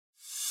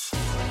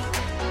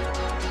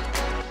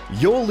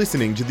You're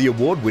listening to the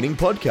award-winning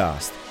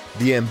podcast,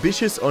 The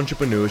Ambitious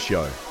Entrepreneur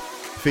Show,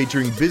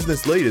 featuring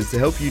business leaders to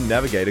help you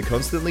navigate a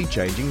constantly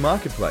changing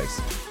marketplace.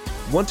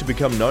 Want to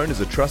become known as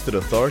a trusted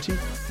authority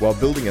while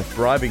building a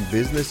thriving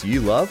business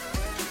you love?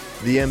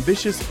 The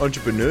Ambitious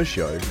Entrepreneur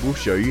Show will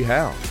show you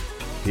how.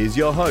 Here's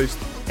your host,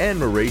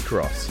 Anne-Marie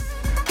Cross.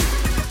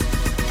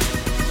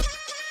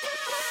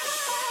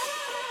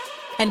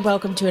 And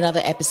welcome to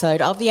another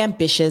episode of the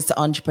Ambitious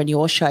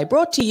Entrepreneur Show,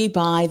 brought to you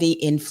by the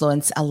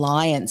Influence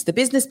Alliance, the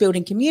business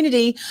building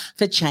community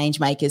for change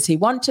makers who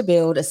want to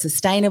build a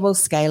sustainable,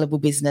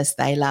 scalable business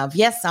they love.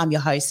 Yes, I'm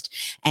your host,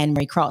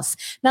 Anne-Marie Cross.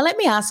 Now, let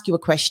me ask you a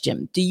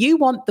question. Do you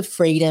want the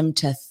freedom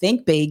to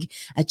think big,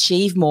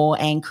 achieve more,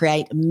 and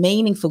create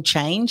meaningful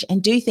change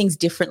and do things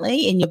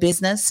differently in your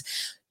business?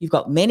 You've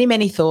got many,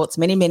 many thoughts,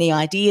 many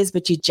ideas,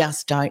 but you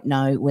just don't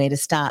know where to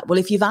start. Well,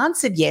 if you've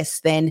answered yes,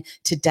 then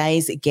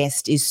today's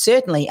guest is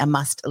certainly a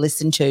must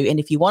listen to. And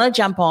if you want to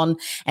jump on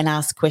and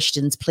ask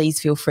questions, please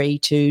feel free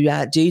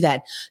to do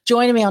that.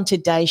 Joining me on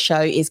today's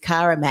show is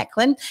Cara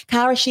Macklin.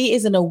 Cara, she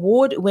is an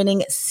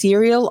award-winning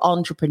serial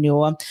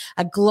entrepreneur,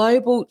 a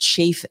global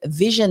chief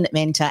vision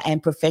mentor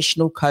and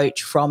professional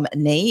coach from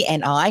NE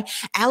and I,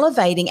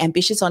 elevating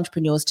ambitious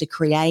entrepreneurs to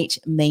create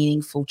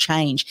meaningful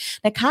change.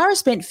 Now, Cara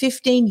spent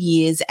 15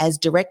 years as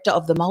director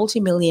of the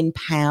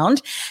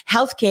multi-million-pound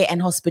healthcare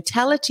and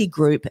hospitality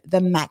group,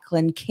 the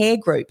Macklin Care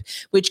Group,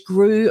 which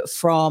grew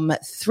from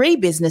 3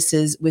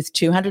 businesses with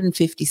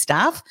 250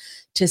 staff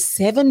to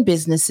 7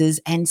 businesses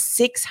and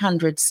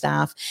 600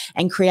 staff,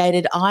 and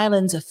created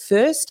Ireland's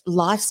first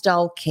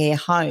lifestyle care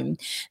home.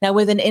 Now,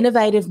 with an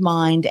innovative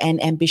mind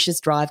and ambitious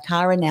drive,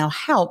 Cara now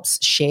helps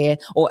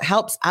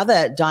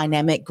other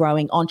dynamic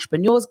growing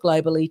entrepreneurs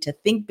globally to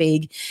think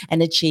big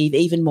and achieve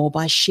even more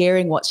by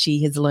sharing what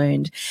she has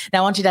learned.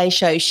 Now, on today's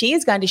show, she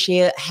is going to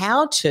share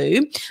how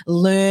to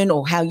learn,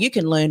 or how you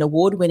can learn,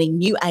 award-winning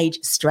new age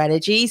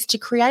strategies to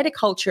create a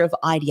culture of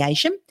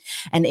ideation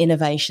and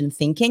innovative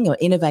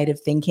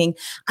thinking,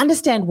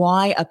 understand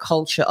why a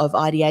culture of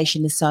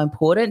ideation is so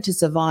important to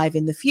survive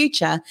in the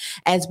future,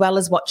 as well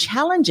as what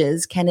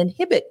challenges can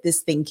inhibit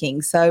this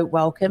thinking. So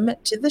welcome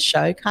to the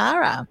show,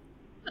 Cara.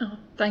 Oh,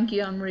 thank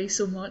you, Anne-Marie,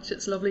 so much.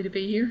 It's lovely to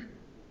be here.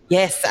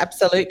 Yes,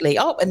 absolutely.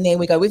 Oh, and there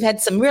we go. We've had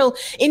some real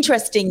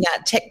interesting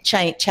tech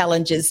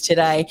challenges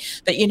today.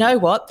 But you know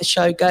what? The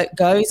show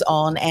goes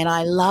on, and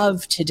I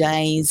love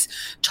today's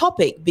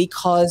topic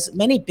because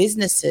many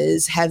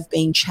businesses have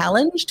been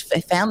challenged,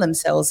 found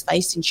themselves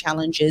facing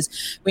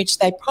challenges which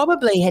they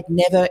probably had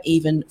never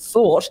even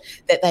thought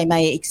that they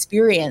may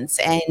experience.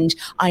 And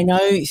I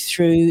know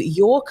through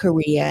your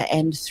career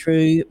and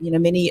through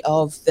many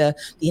of the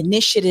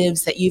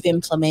initiatives that you've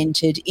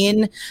implemented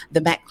in the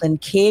Macklin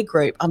Care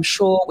Group, I'm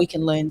sure we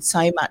can learn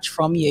so much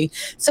from you.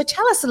 So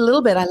tell us a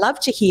little bit. I love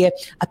to hear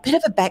a bit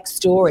of a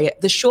backstory,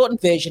 the shortened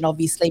version,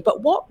 obviously,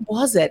 but what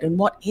was it and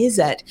what is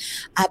it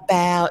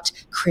about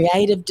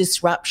creative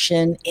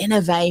disruption,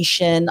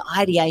 innovation,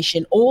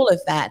 ideation, all of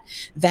that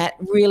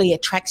really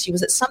attracts you?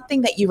 Was it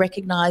something that you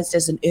recognized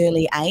as an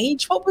early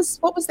age? What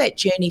was that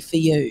journey for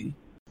you?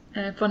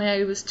 Funny,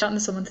 I was chatting to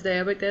someone today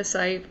about this.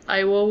 I've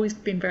always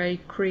been very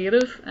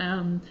creative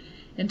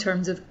in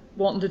terms of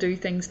wanting to do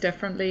things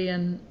differently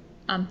and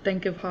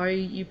think of how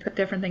you put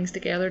different things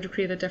together to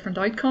create a different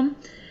outcome.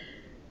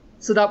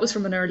 So that was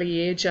from an early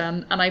age,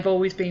 and I've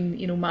always been,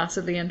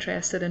 massively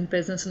interested in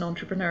business and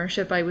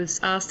entrepreneurship. I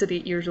was asked at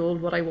 8 years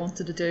old what I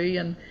wanted to do,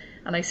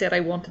 and I said I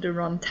wanted to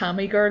run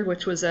Tammy Girl,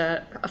 which was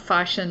a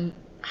fashion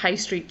high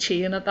street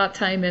chain at that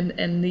time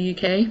in the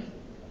UK.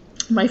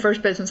 My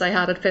first business I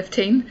had at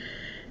 15,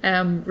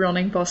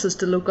 running buses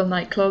to local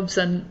nightclubs,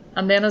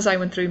 and then as I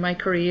went through my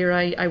career,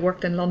 I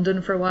worked in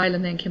London for a while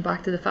and then came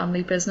back to the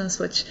family business,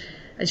 which,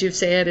 as you've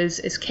said,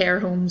 is care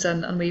homes,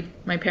 and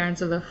my parents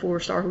have a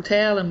 4-star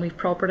hotel and we've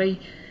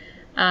property,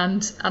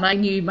 and I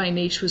knew my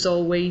niche was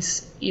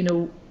always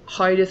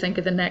how to think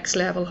of the next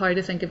level, how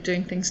to think of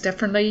doing things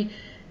differently,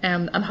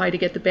 and how to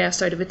get the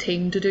best out of a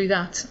team to do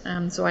that.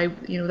 So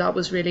that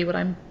was really what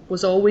I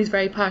was always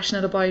very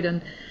passionate about,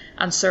 and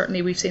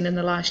certainly we've seen in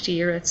the last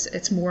year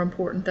it's more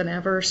important than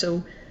ever.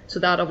 So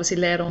that obviously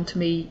led on to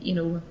me,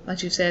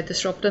 as you said,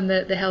 disrupting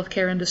the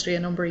healthcare industry a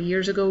number of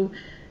years ago.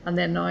 And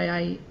then now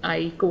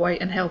I go out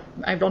and help.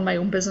 I run my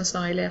own business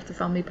now. I left the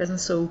family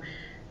business. So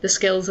the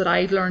skills that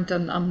I've learned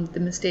and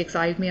the mistakes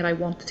I've made, I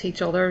want to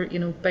teach other,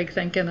 big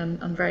thinking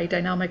and very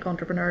dynamic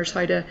entrepreneurs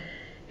how to,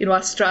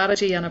 a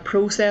strategy and a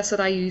process that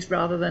I use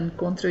rather than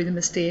going through the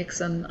mistakes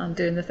and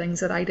doing the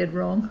things that I did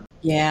wrong.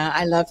 Yeah,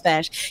 I love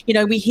that.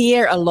 We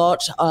hear a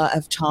lot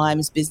of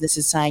times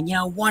businesses saying,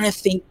 want to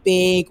think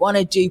big, want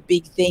to do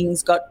big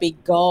things, got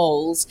big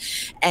goals,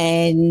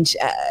 and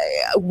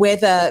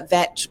whether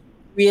that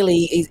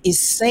really is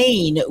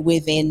seen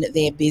within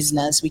their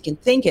business. We can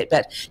think it,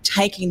 but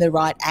taking the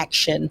right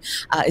action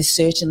is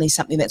certainly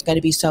something that's going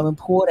to be so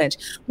important.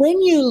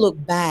 When you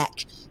look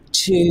back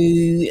to,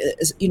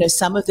 you know,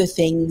 some of the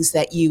things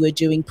that you were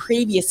doing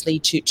previously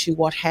to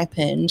what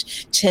happened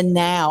to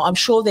now. I'm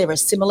sure there are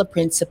similar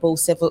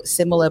principles,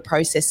 similar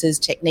processes,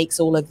 techniques,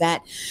 all of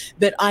that.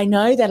 But I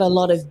know that a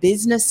lot of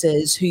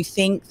businesses who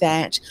think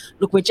that,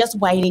 look, we're just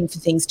waiting for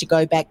things to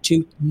go back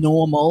to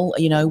normal,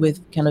 you know, with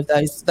kind of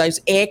those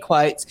air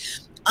quotes.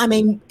 I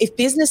mean, if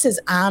businesses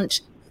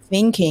aren't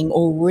thinking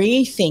or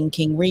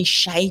rethinking,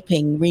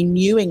 reshaping,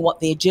 renewing what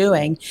they're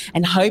doing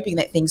and hoping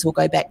that things will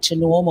go back to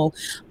normal.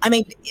 I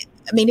mean,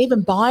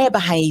 even buyer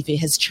behaviour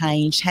has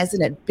changed,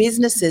 hasn't it?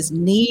 Businesses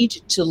need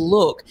to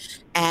look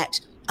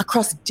at,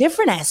 across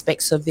different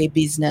aspects of their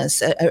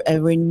business,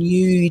 a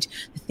renewed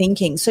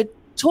thinking. So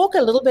talk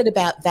a little bit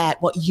about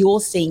that, what you're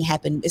seeing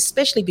happen,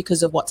 especially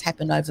because of what's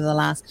happened over the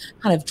last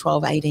kind of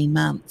 12, 18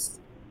 months.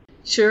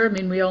 Sure. I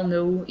mean, we all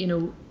know, you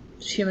know,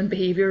 human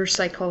behaviour,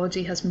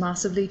 psychology has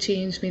massively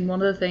changed. I mean,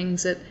 one of the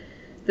things that,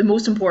 the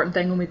most important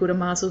thing when we go to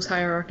Maslow's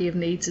hierarchy of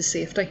needs is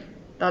safety.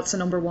 That's the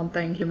number one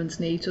thing humans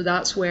need. So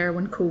that's where,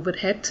 when COVID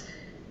hit,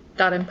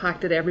 that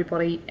impacted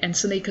everybody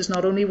instantly, because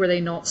not only were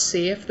they not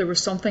safe, there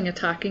was something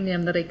attacking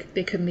them that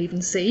they couldn't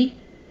even see.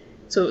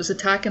 So it was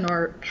attacking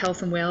our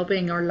health and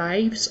well-being, our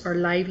lives, our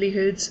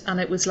livelihoods, and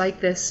it was like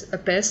this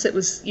abyss. It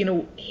was, you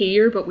know,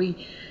 here, but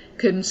we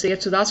couldn't see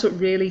it. So that's what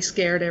really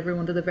scared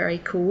everyone to the very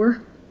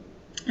core.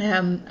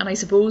 And I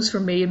suppose for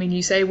me, I mean,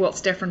 you say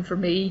what's different for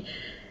me,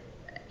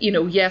 you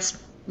know,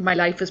 yes, my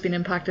life has been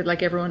impacted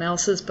like everyone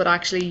else's, but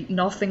actually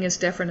nothing is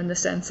different in the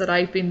sense that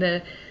I've been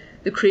the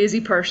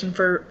crazy person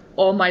for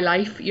all my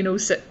life, you know,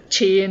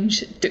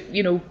 change,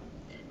 you know,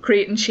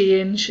 creating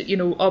change, you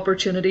know,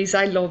 opportunities.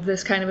 I love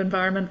this kind of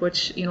environment,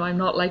 which, you know, I'm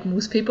not like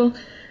most people.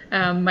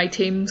 My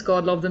teams,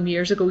 God love them,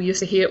 years ago used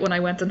to hate when I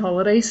went on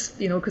holidays,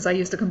 you know, because I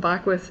used to come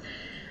back with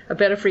a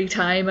bit of free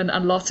time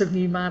and lots of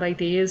new mad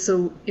ideas.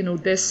 So, you know,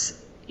 this,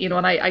 you know,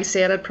 and I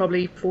said it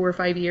probably 4 or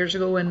 5 years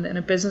ago in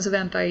a business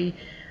event,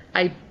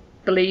 I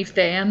believed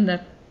then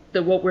that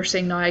what we're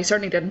seeing now, I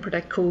certainly didn't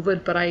predict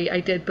COVID, but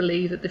I did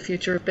believe that the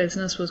future of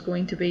business was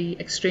going to be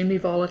extremely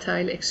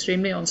volatile,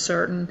 extremely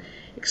uncertain,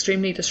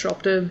 extremely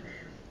disruptive.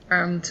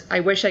 And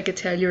I wish I could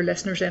tell your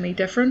listeners any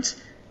different,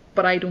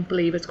 but I don't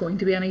believe it's going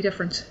to be any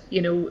different.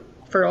 You know,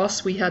 for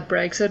us, we had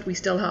Brexit. We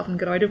still haven't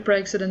got out of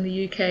Brexit in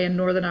the UK, and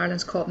Northern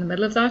Ireland's caught in the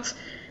middle of that.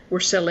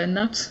 We're still in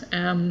that.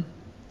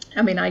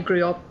 I mean, I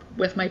grew up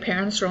with my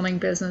parents running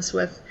business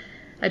with,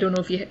 I don't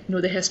know if you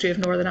know the history of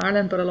Northern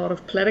Ireland, but a lot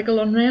of political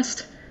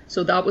unrest.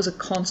 So that was a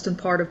constant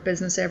part of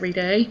business every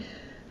day.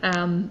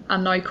 And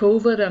now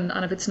COVID,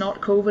 and if it's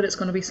not COVID, it's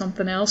going to be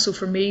something else. So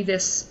for me,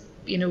 this,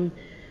 you know,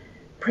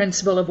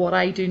 principle of what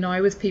I do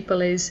now with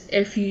people is,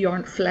 if you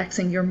aren't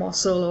flexing your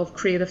muscle of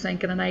creative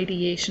thinking and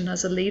ideation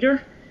as a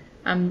leader,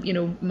 you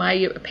know, my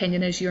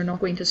opinion is you're not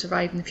going to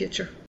survive in the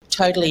future.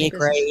 Totally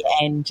agree.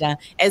 And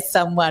as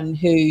someone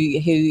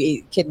who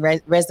can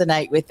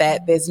resonate with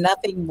that, there's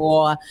nothing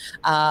more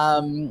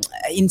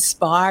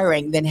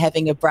inspiring than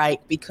having a break,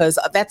 because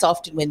that's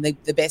often when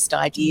the best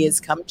ideas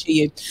come to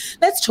you.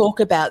 Let's talk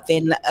about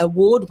then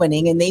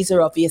award-winning, and these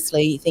are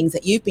obviously things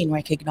that you've been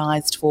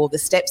recognised for, the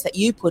steps that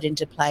you put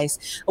into place,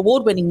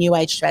 award-winning new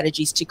age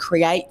strategies to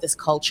create this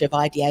culture of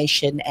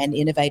ideation and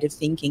innovative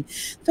thinking.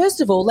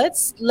 First of all,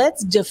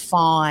 let's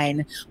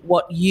define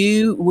what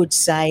you would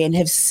say and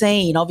have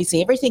seen. Obviously,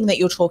 everything that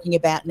you're talking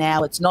about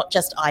now, it's not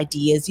just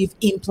ideas. You've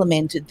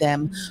implemented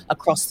them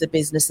across the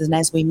businesses. And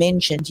as we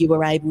mentioned, you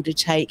were able to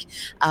take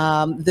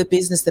the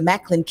business, the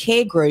Macklin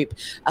Care Group,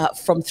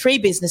 from 3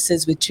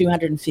 businesses with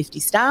 250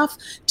 staff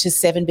to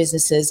 7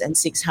 businesses and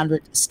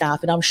 600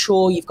 staff. And I'm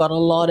sure you've got a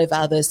lot of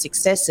other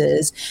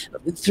successes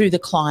through the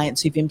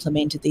clients who've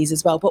implemented these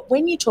as well. But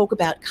when you talk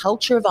about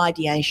culture of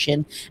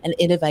ideation and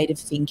innovative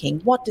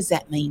thinking, what does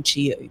that mean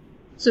to you?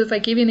 So if I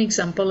give you an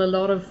example, a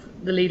lot of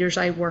the leaders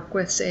I work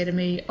with say to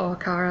me, "Oh,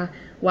 Cara,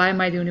 why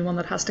am I the only one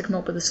that has to come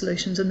up with the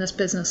solutions in this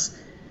business?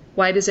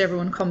 Why does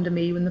everyone come to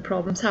me when the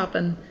problems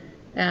happen?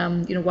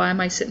 You know, why am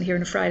I sitting here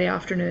on a Friday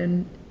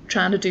afternoon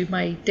trying to do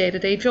my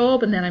day-to-day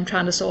job, and then I'm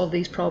trying to solve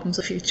these problems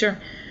of the future?"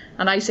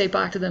 And I say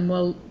back to them,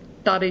 well,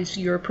 that is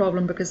your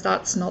problem, because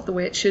that's not the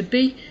way it should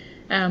be.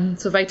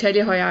 So if I tell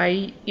you how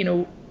I, you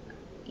know,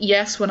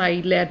 yes, when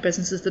I led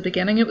businesses at the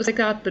beginning, it was like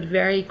that, but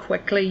very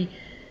quickly,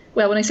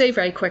 well, when I say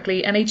very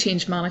quickly, any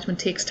change management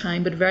takes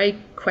time, but very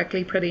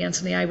quickly, pretty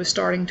instantly, I was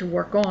starting to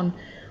work on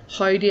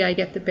how do I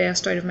get the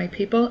best out of my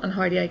people and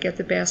how do I get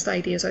the best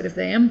ideas out of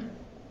them.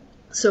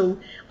 So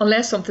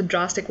unless something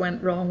drastic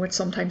went wrong, which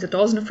sometimes it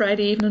does on a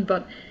Friday evening,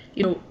 but,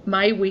 you know,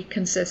 my week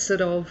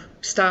consisted of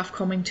staff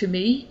coming to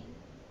me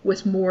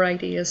with more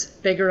ideas,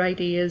 bigger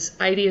ideas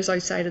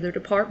outside of their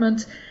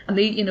department. And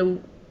they, you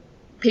know,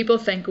 people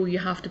think, oh, you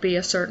have to be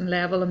a certain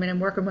level. I mean, I'm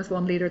working with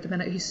one leader at the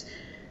minute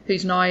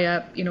who's now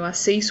a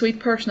C-suite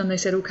person, and they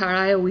said, "Oh, Cara,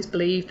 I always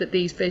believed that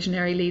these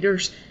visionary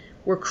leaders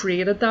were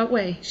created that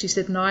way." She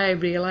said, "Now I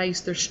realise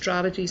there's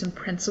strategies and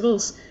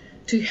principles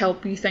to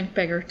help you think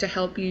bigger, to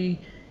help you,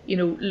 you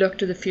know, look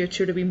to the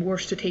future, to be more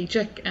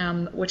strategic,"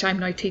 which I'm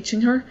now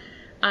teaching her,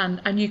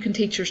 and you can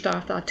teach your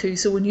staff that too.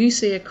 So when you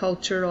see a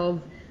culture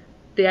of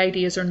the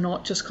ideas are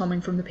not just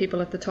coming from the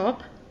people at the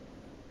top,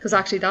 Because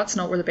actually that's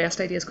not where the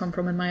best ideas come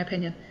from, in my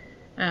opinion.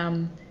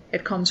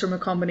 It comes from a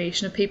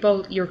combination of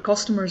people, your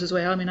customers as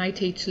well. I mean, I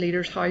teach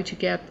leaders how to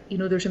get,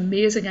 there's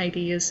amazing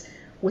ideas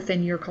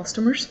within your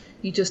customers.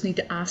 You just need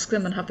to ask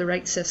them and have the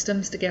right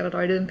systems to get it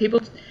out of them.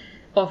 People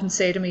often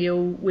say to me,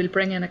 we'll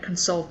bring in a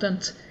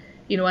consultant,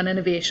 an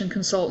innovation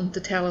consultant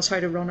to tell us how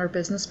to run our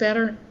business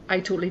better. I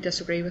totally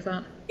disagree with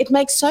that. It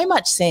makes so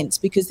much sense,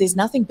 because there's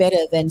nothing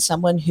better than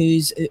someone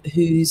who's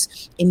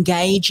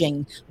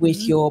engaging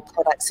with your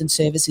products and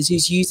services,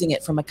 who's using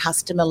it from a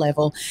customer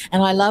level.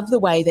 And I love the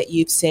way that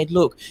you've said,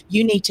 look,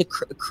 you need to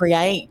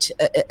create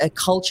a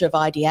culture of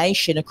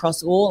ideation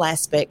across all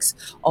aspects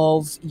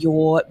of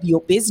your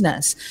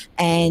business.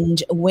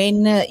 And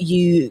when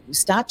you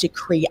start to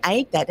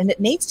create that, and it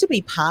needs to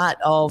be part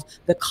of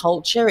the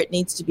culture, it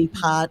needs to be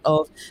part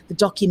of the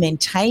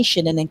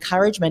documentation and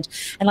encouragement.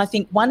 And I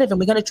think one of them,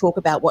 we're going to talk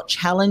about what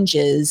challenges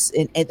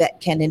that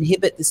can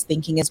inhibit this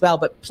thinking as well,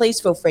 but please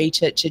feel free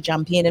to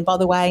jump in. And by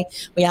the way,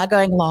 we are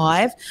going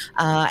live,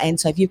 and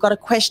so if you've got a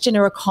question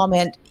or a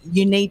comment,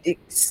 you need to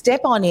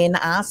step on in,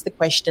 ask the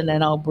question,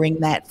 and I'll bring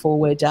that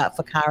forward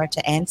for Cara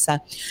to answer.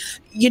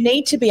 You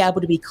need to be able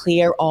to be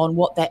clear on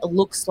what that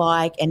looks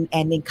like and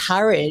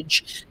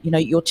encourage,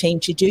 your team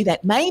to do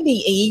that.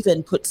 Maybe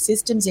even put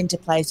systems into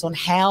place on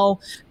how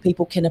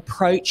people can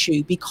approach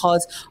you,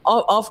 because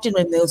often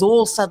when there's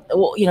lots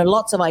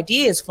of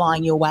ideas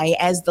flying your way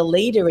as the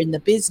leader in the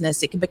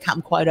business, it can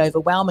become quite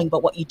overwhelming.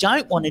 But what you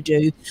don't want to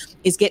do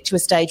is get to a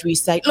stage where you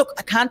say, look,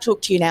 I can't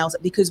talk to you now,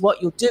 because what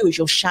you'll do is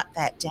you'll shut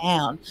that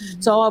down.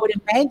 So I would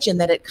imagine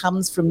that it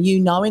comes from you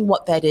knowing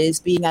what that is,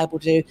 being able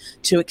to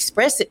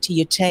express it to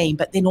your team,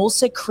 but then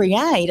also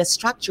create a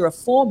structure, a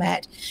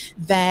format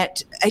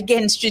that,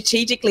 again,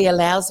 strategically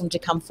allows them to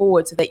come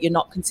forward so that you're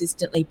not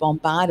consistently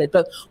bombarded.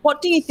 But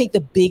what do you think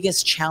the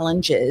biggest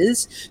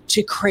challenges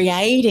to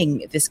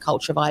creating this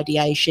culture of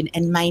ideation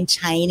and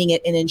maintaining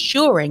it and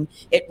ensuring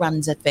it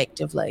runs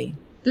effectively?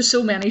 There's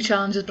so many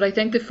challenges, but I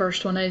think the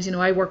first one is,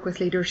 I work with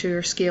leaders who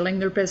are scaling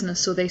their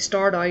business. So they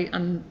start out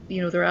and,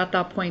 they're at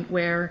that point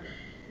where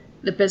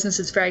the business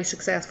is very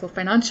successful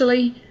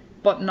financially,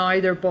 but now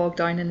they're bogged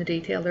down in the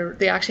detail.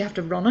 They actually have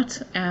to run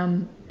it.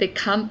 They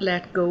can't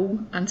let go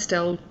and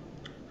still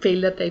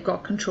feel that they've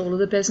got control of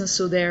the business.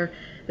 So they're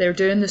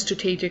doing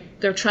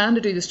they're trying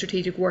to do the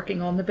strategic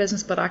working on the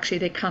business, but actually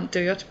they can't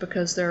do it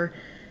because they're,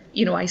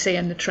 I say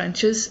in the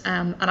trenches.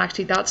 And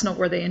actually that's not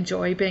where they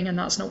enjoy being, and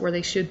that's not where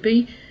they should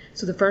be.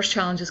 So the first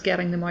challenge is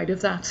getting them out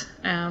of that,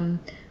 and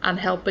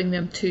helping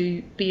them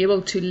to be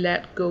able to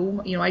let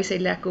go. I say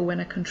let go in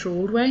a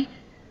controlled way,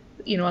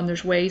 and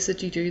there's ways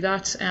that you do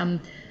that.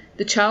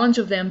 The challenge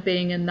of them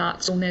being in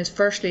that zone is,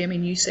 firstly,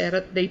 you said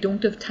it, they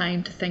don't have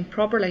time to think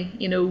properly.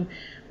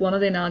 One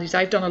of the analogies,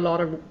 I've done a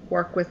lot of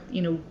work with,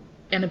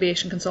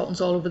 innovation consultants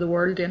all over the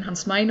world to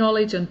enhance my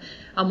knowledge, and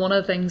one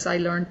of the things I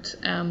learned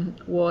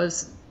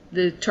was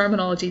the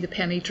terminology, the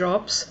penny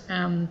drops.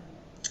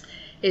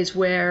 Is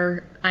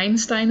where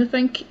Einstein, I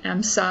think,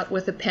 sat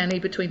with a penny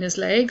between his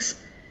legs,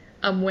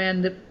 and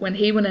when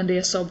he went into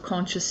a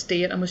subconscious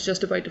state and was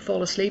just about to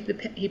fall asleep,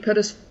 he put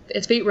his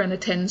feet were in a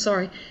tin,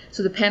 so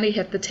the penny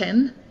hit the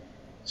tin,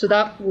 so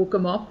that woke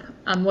him up,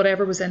 and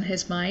whatever was in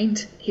his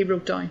mind, he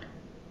wrote down.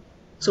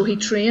 So he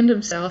trained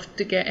himself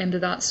to get into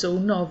that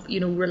zone of,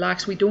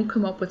 relax. We don't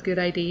come up with good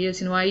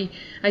ideas. I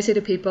say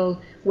to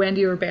people, when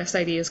do your best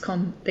ideas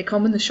come? They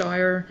come in the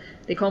shower,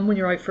 they come when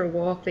you're out for a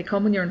walk, they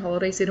come when you're on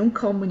holidays, they don't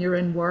come when you're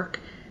in work,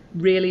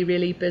 really,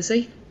 really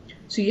busy.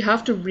 So you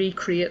have to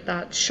recreate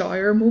that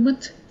shower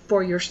moment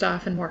for your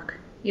staff in work.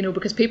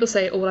 Because people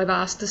say, I've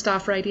asked the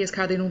staff for ideas,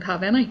 Cara, they don't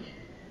have any.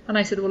 And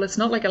I said, well, it's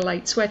not like a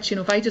light switch.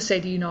 If I just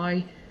say to you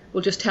now,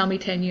 well, just tell me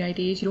 10 new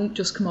ideas, you don't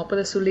just come up with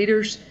it. So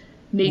leaders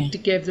need to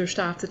give their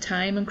staff the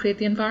time and create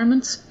the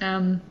environments.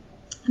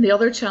 The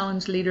other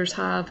challenge leaders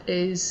have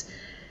is,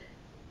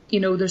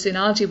 there's the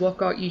analogy, what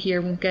got you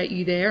here won't get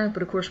you there.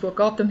 But of course, what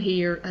got them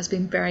here has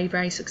been very,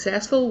 very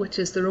successful, which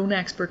is their own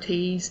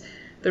expertise,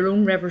 their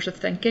own rivers of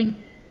thinking.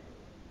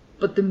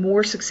 But the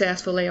more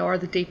successful they are,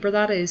 the deeper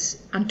that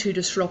is. And to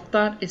disrupt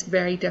that is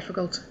very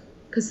difficult,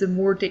 because the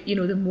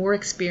more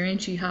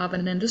experience you have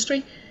in an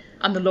industry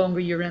and the longer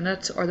you're in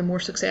it, or the more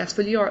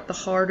successful you are, the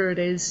harder it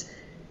is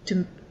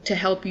to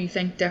help you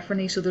think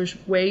differently. So there's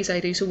ways I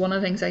do. So one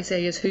of the things I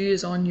say is, who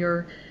is on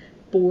your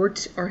board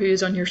or who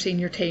is on your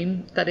senior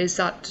team that is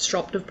that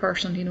disruptive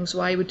person?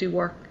 So I would do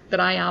work that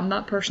I am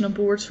that person on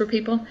boards for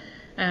people.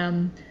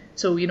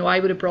 So I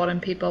would have brought in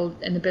people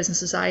in the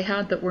businesses I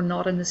had that were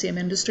not in the same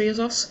industry as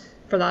us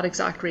for that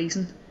exact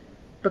reason.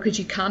 Because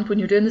you can't, when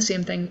you're doing the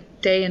same thing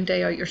day in,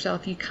 day out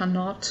yourself, you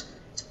cannot,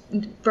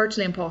 it's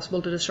virtually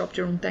impossible to disrupt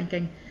your own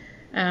thinking.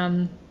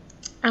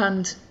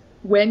 And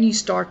when you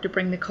start to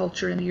bring the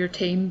culture into your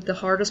team, the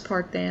hardest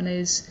part then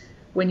is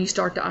when you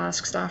start to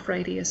ask staff for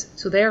ideas.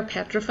 So they're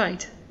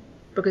petrified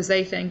because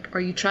they think, are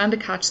you trying to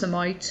catch them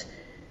out?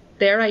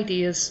 Their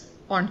ideas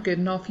aren't good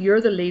enough. You're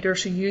the leader,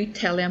 so you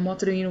tell them what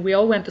to do. We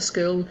all went to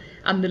school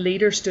and the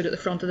leader stood at the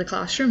front of the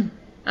classroom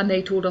and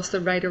they told us the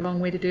right or wrong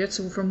way to do it.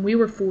 So from we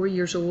were 4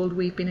 years old,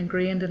 we've been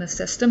ingrained in a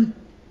system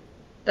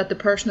that the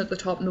person at the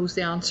top knows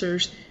the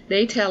answers.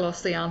 They tell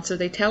us the answer,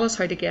 they tell us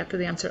how to get to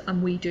the answer,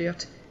 and we do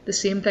it. The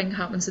same thing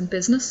happens in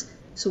business.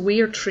 So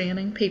we are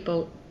training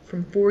people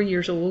from 4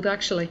 years old,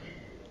 actually,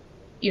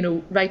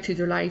 right through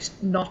their lives,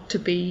 not to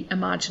be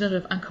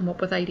imaginative and come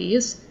up with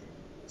ideas.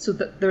 So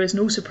that there is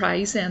no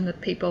surprise then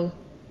that people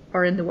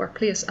are in the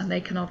workplace and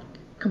they cannot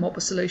come up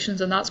with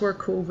solutions. And that's where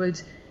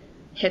COVID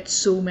hit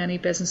so many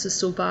businesses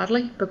so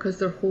badly, because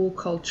their whole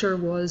culture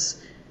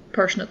was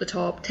person at the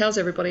top tells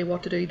everybody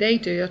what to do, they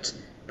do it.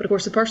 But of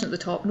course the person at the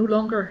top no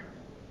longer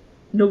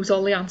knows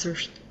all the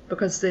answers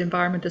because the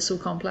environment is so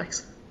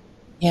complex.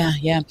 Yeah.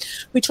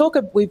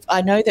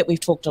 I know that we've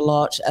talked a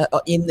lot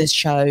in this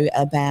show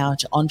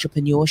about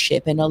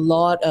entrepreneurship, and a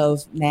lot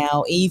of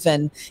now,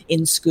 even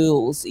in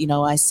schools,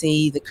 I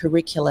see the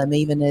curriculum,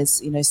 even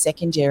as,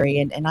 secondary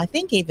and I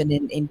think even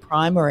in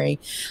primary,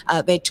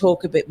 they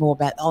talk a bit more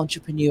about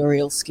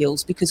entrepreneurial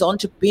skills, because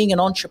being an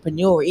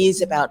entrepreneur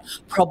is about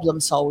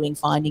problem solving,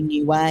 finding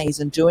new ways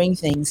and doing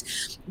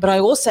things. But I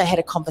also had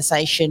a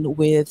conversation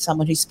with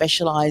someone who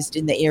specialised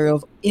in the area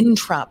of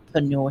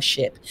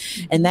intrapreneurship,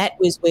 and that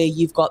was where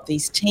you've got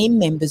these team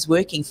members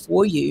working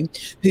for you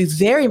who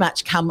very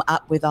much come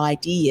up with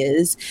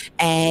ideas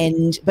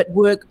but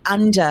work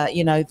under,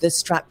 the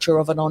structure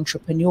of an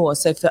entrepreneur.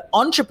 So for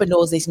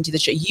entrepreneurs listening to the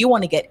show, you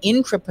want to get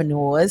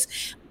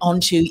intrapreneurs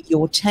onto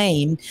your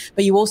team,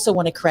 but you also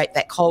want to create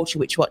that culture,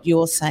 which what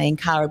you're saying,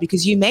 Cara,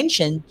 because you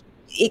mentioned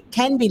it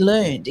can be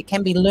learned. It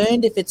can be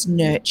learned if it's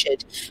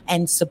nurtured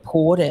and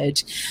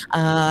supported.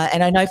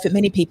 And I know for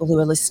many people who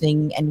are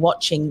listening and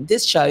watching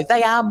this show,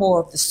 they are more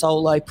of the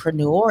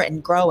solopreneur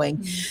and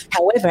growing.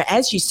 However,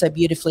 as you so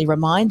beautifully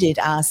reminded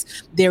us,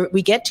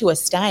 we get to a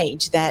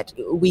stage that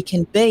we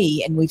can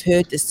be, and we've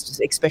heard this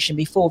expression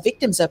before,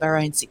 victims of our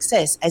own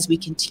success. As we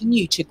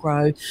continue to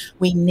grow,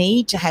 we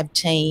need to have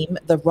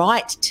the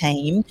right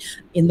team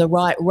in the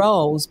right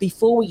roles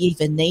before we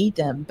even need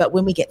them. But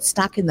when we get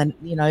stuck in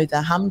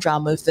the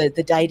humdrum of the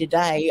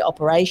day-to-day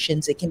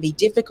operations, it can be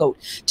difficult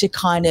to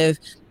kind of,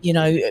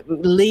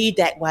 lead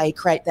that way,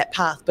 create that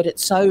path. But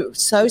it's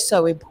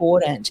so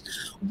important.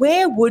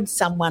 Where would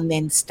someone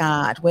then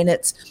start when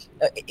it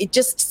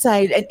just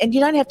say, and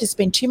you don't have to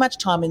spend too much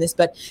time in this,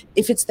 but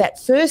if it's that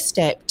first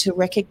step to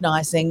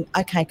recognizing,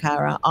 okay,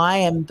 Cara, I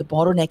am the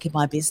bottleneck in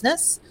my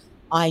business,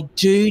 I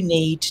do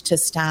need to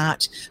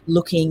start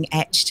looking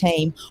at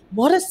team.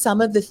 What are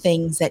some of the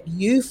things that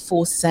you've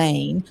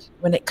foreseen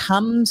when it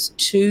comes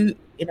to,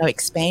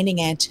 expanding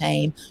our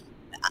team?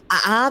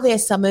 Are there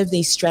some of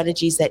these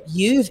strategies that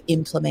you've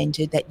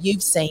implemented that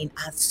you've seen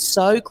are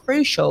so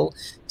crucial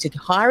to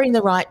hiring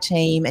the right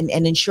team and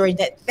ensuring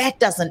that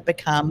doesn't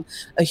become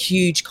a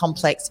huge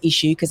complex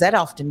issue, because that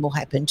often will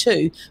happen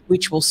too,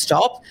 which will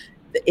stop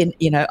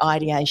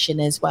ideation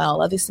as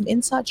well? Are there some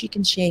insights you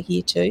can share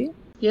here too?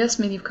 Yes,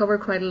 you've covered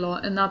quite a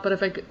lot in that, but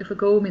if I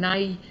go, when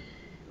I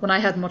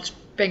had much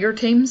bigger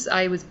teams,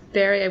 I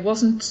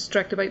wasn't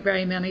strict about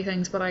very many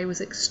things, but I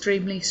was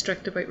extremely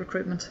strict about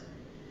recruitment.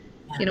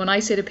 Yeah. When I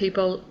say to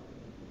people,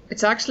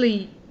 it's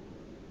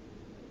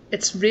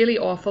really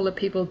awful that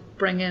people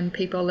bring in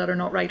people that are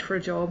not right for a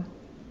job,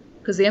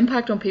 because the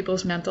impact on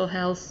people's mental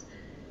health,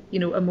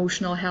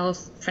 emotional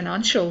health,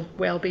 financial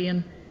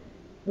well-being,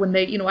 when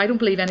they, I don't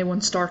believe anyone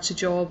starts a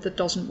job that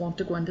doesn't want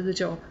to go into the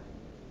job.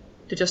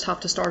 To just have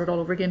to start it all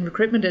over again.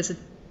 Recruitment is a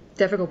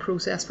difficult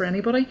process for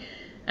anybody.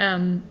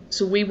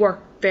 So we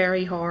work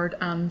very hard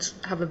and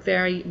have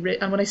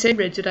and when I say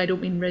rigid, I don't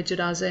mean rigid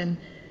as in,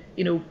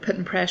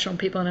 putting pressure on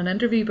people in an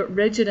interview, but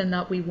rigid in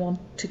that we want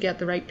to get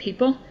the right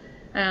people.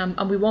 And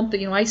we want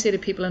that, I say to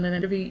people in an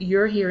interview,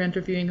 you're here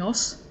interviewing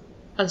us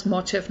as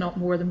much, if not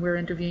more, than we're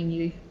interviewing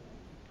you.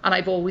 And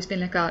I've always been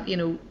like that,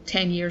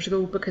 10 years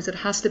ago, because it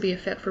has to be a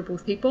fit for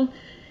both people.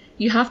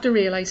 You have to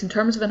realise, in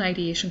terms of an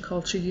ideation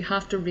culture, you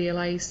have to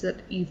realise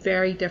that you've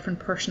very different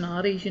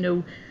personalities.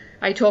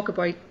 I talk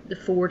about the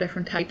 4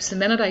 different types. The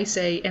minute I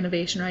say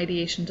innovation or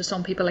ideation to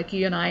some people like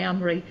you and I,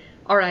 Anne-Marie,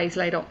 our eyes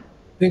light up.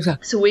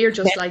 Exactly. So we're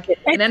just like,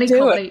 in any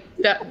company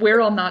that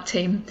we're on that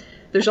team,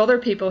 there's other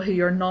people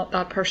who are not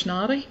that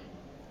personality.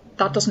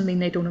 That doesn't mean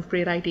they don't have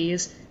great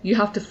ideas. You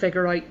have to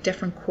figure out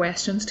different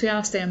questions to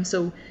ask them.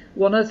 So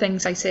one of the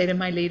things I say to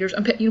my leaders,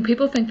 and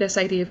people think this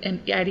idea of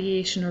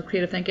ideation or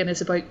creative thinking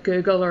is about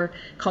Google or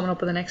coming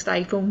up with the next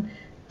iPhone.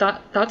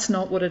 That's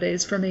not what it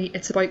is for me.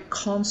 It's about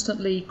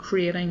constantly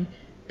creating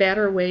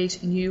better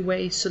ways, new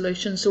ways,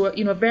 solutions. So,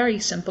 a very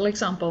simple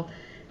example,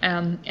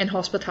 in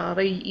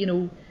hospitality,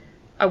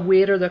 a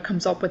waiter that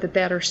comes up with a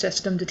better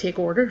system to take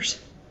orders.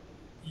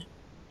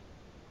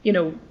 We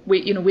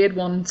had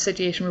one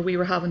situation where we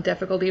were having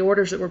difficulty.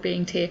 Orders that were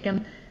being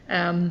taken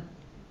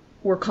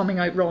were coming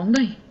out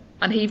wrongly.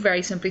 And he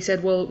very simply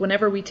said, well,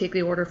 whenever we take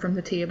the order from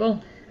the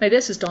table, now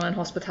this is done in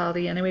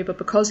hospitality anyway, but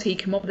because he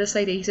came up with this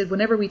idea, he said,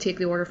 whenever we take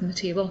the order from the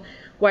table,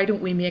 why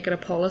don't we make it a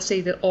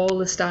policy that all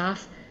the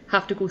staff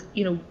have to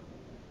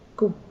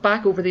go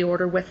back over the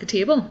order with the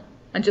table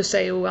and just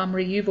say, oh,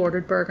 Anne-Marie, you've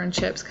ordered burger and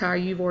chips, Cara,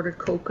 you've ordered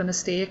Coke and a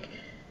steak.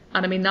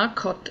 And that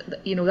cut,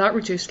 that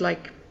reduced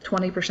like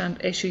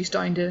 20% issues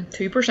down to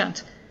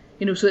 2%.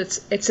 So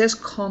it's this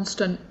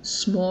constant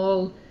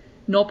small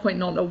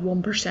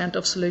 0.01%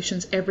 of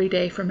solutions every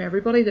day from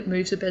everybody that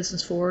moves the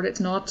business forward. It's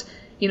not,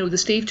 the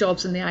Steve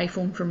Jobs and the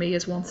iPhone for me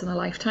is once in a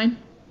lifetime.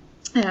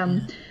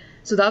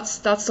 So that's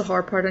the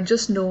hard part, and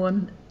just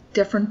knowing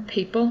different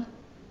people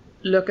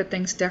look at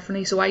things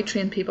differently. So I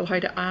train people how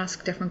to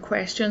ask different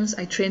questions.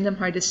 I train them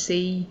how to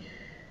see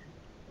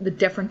the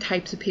different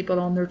types of people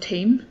on their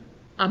team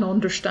and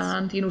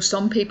understand,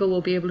 some people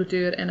will be able to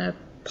do it in a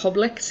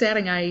public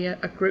setting, a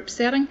group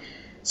setting.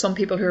 Some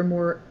people who are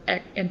more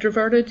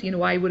introverted,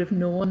 I would have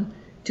known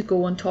to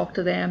go and talk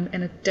to them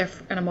in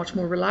a much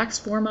more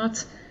relaxed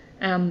format.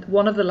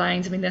 One of the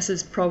lines, this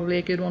is probably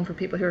a good one for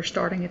people who are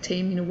starting a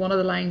team. One of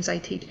the lines I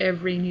teach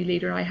every new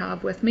leader I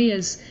have with me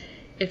is,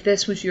 if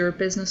this was your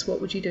business, what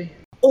would you do?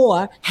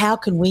 Or how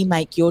can we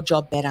make your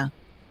job better?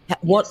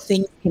 What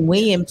things can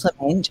we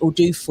implement or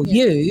do for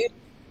you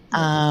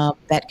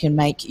that can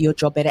make your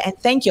job better? And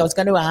thank you. I was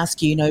going to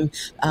ask you,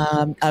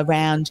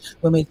 around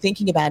when we're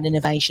thinking about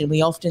innovation,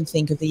 we often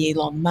think of the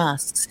Elon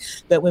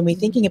Musks, but when we're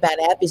thinking about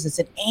our business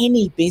and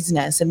any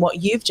business, and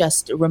what you've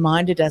just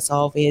reminded us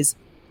of is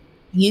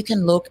you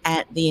can look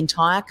at the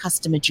entire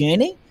customer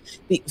journey,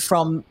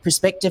 from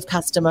prospective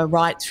customer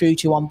right through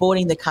to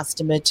onboarding the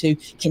customer to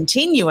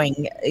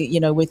continuing,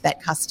 with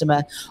that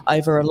customer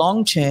over a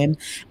long term,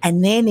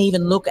 and then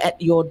even look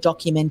at your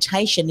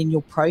documentation and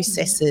your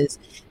processes.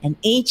 And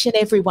each and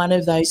every one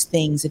of those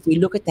things, if we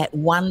look at that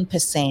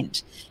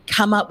 1%,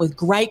 come up with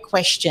great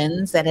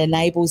questions that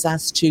enables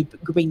us to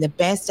bring the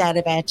best out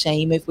of our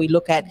team. If we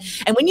look at,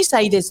 and when you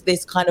say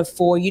there's kind of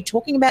 4, you're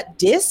talking about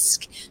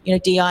DISC,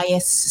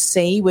 DISC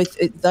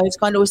with those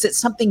kind of, or is it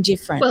something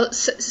different? Well,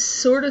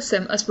 sort of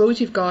I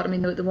suppose you've got,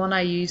 the one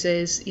I use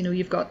is,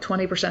 you've got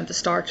 20% to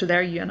start. So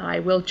there you and I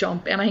will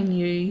jump anything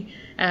new.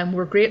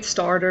 We're great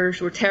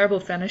starters, we're terrible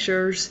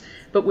finishers,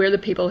 but we're the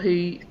people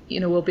who,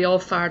 will be all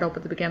fired up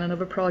at the beginning of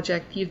a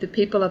project. You have the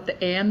people at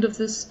the end of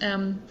this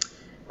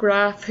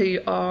graph who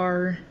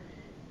are,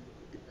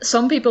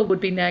 some people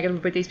would be negative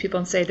about these people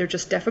and say they're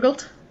just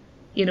difficult.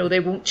 They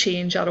won't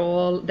change at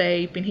all.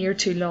 They've been here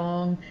too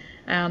long.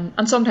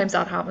 And sometimes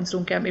that happens,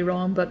 don't get me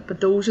wrong,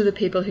 but those are the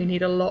people who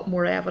need a lot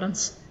more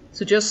evidence.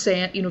 So just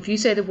saying, if you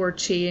say the word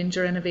change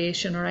or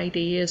innovation or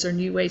ideas or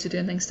new ways of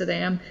doing things to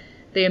them,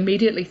 they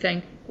immediately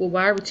think, well,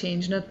 why are we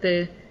changing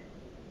it?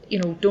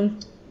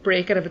 Don't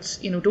break it if it's,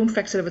 don't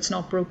fix it if it's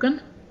not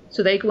broken.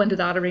 So they go into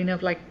that arena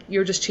of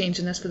you're just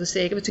changing this for the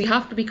sake of it. So you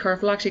have to be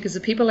careful actually, because the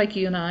people like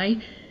you and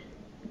I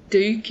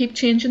do keep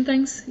changing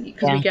things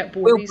because we get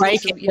bored. We'll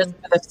break it just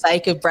for the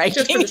sake of breaking.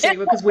 Just for the sake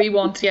of it, because we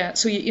want,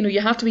 So you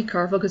have to be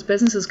careful, because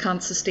businesses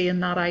can't sustain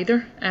that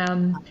either.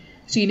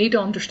 So you need to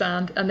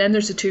understand. And then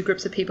there's the two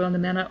groups of people in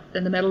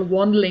the middle.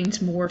 One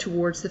leans more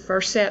towards the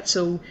first set,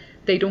 so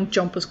they don't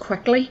jump as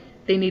quickly.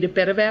 They need a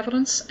bit of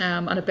evidence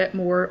and a bit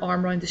more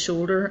arm around the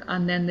shoulder.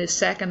 And then the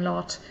second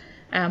lot,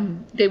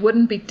 they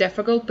wouldn't be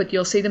difficult, but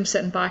you'll see them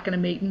sitting back in a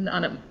meeting,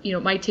 and it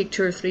might take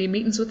 2 or 3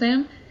 meetings with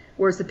them.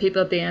 Whereas the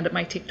people at the end, it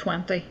might take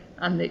 20.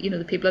 And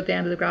the people at the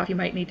end of the graph, you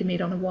might need to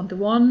meet on a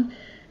 1-to-1.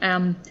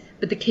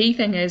 But the key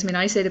thing is,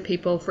 I say to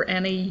people, for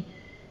any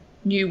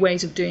new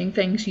ways of doing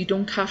things, you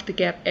don't have to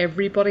get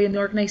everybody in the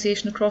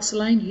organisation across the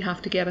line. You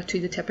have to get it to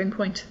the tipping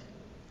point,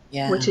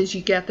 which is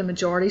you get the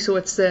majority. So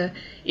it's the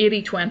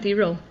 80-20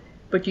 rule.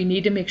 But you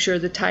need to make sure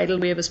the tidal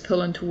wave is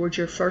pulling towards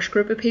your first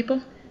group of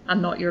people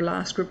and not your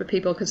last group of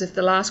people. Because if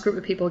the last group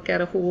of people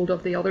get a hold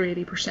of the other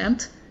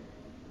 80%,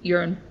 you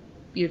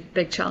have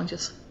big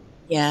challenges.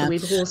 Yeah. So we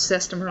have a whole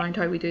system around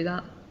how we do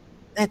that.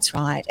 That's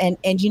right. And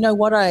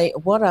what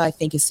I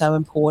think is so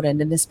important,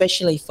 and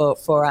especially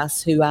for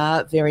us who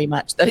are very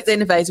much those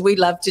innovators, we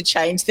love to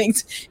change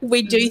things.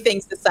 We do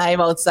things the same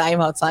old, saying,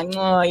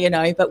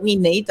 but we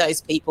need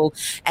those people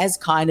as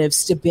kind of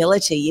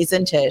stability,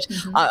 isn't it?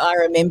 I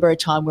remember a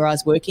time where I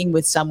was working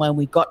with someone,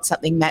 we got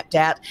something mapped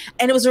out,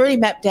 and it was already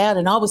mapped out,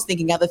 and I was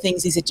thinking other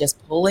things. Is it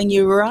just pulling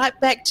you right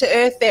back to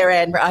earth there?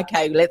 And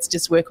okay, let's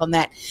just work on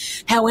that.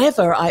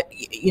 However,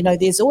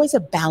 there's always a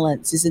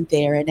balance, isn't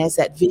there? And as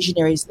that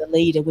visionary is the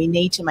leader, we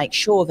need to make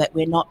sure that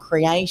we're not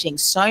creating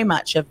so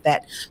much of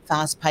that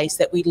fast pace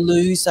that we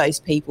lose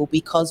those people,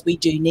 because we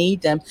do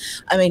need them.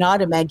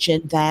 I'd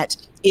imagine that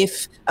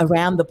if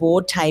around the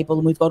board table,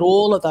 and we've got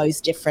all of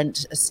those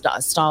different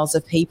styles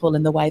of people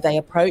and the way they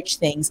approach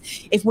things,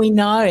 if we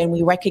know and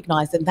we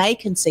recognise and they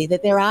can see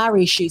that there are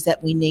issues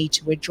that we need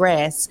to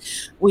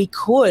address, we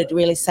could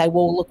really say,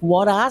 well, look,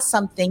 what are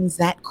some things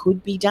that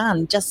could be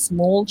done, just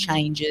small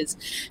changes.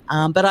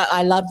 But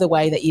I love the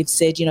way that you've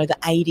said, the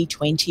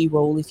 80-20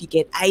 rule. If you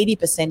get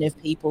 80% of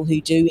people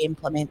who do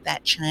implement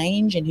that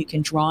change and who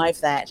can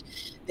drive that,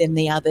 then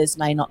the others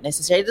may not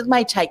necessarily. It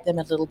may take them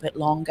a little bit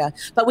longer.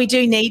 But we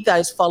do need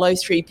those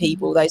follow-through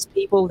people, those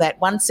people that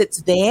once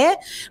it's there,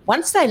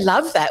 once they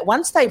love that,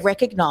 once they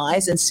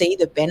recognise and see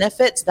the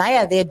benefits, they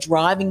are there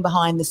driving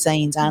behind the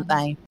scenes, aren't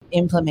they?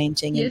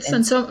 Implementing. Yes,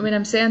 and so,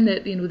 I'm saying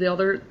that, the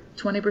other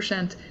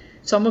 20%,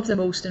 some of the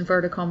most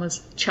inverted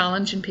commas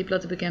challenging people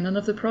at the beginning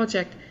of the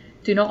project,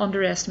 do not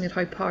underestimate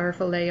how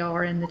powerful they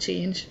are in the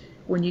change.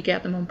 when you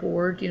get them on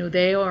board, you know,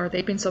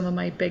 they've been some of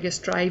my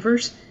biggest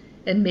drivers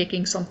in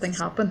making something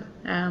happen.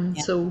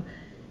 So,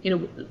 you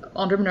know,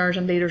 entrepreneurs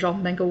and leaders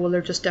often think, oh, well,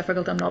 they're just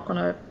difficult, I'm not going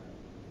to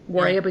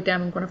worry about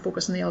them, I'm going to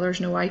focus on the others.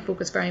 No, I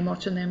focus very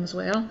much on them as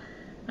well.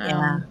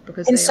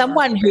 Because and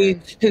someone who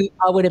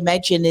I would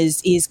imagine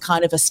is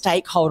kind of a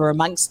stakeholder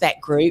amongst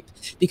that group,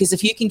 because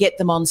if you can get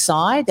them on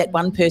side, that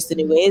one person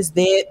who is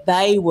there,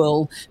 they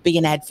will be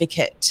an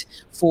advocate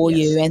for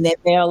you, and that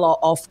they'll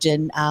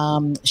often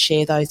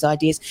share those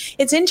ideas.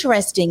 It's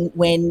interesting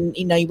when,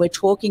 you know, we're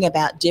talking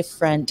about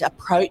different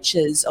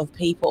approaches of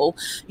people.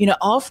 You know,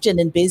 often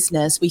in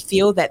business we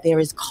feel that there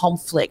is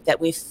conflict,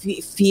 that we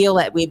feel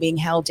that we're being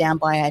held down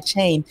by our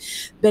team.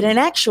 But in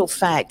actual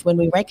fact, when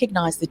we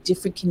recognise the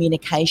different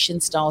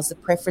communication styles, the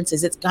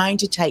preferences, it's going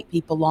to take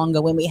people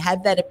longer when we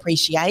have that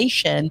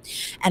appreciation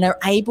and are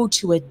able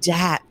to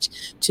adapt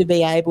to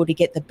be able to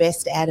get the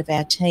best out of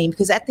our team.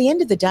 Because at the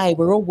end of the day,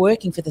 we're all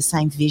working for the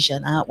same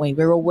vision, aren't we?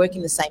 We're all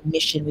working the same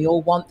mission. We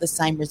all want the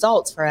same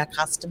results for our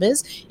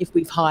customers if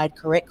we've hired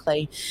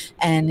correctly.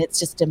 And it's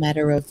just a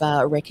matter of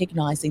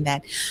recognising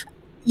that.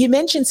 You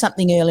mentioned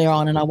something earlier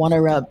on, and I want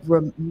to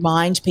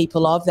remind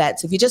people of that.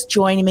 So if you're just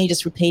joining me,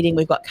 just repeating,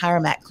 we've got Cara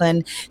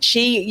Macklin.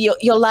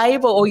 Your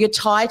label or your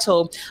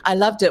title, I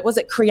loved it. Was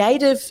it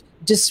Creative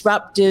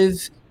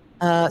Disruptive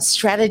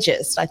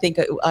Strategist? I think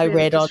I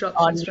read on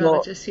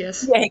your,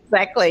 yes. Yeah,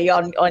 exactly,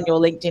 on your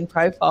LinkedIn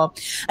profile.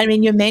 I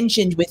mean, you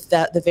mentioned with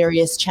the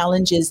various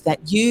challenges that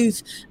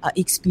you've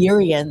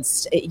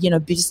experienced, you know,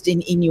 just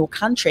in your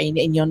country,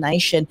 in your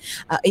nation.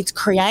 It's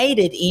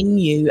created in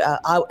you,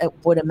 I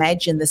would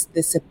imagine,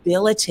 this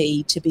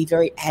ability to be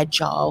very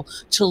agile,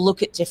 to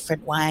look at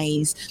different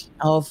ways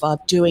of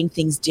doing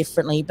things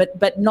differently,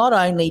 but not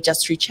only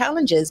just through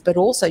challenges, but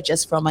also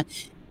just from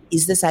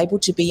is this able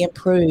to be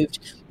improved?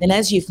 And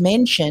as you've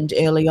mentioned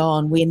early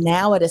on, we're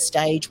now at a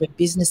stage where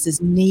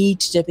businesses need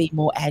to be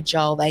more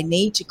agile. They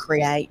need to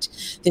create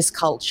this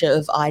culture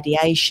of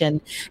ideation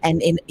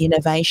and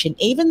innovation,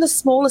 even the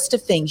smallest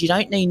of things. You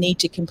don't need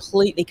to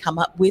completely come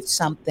up with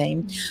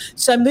something.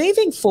 So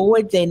moving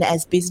forward then,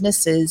 as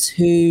businesses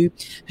who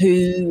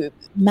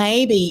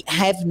maybe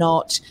have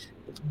not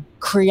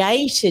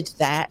created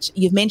that,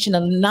 you've mentioned a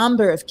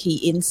number of key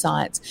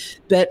insights,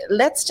 but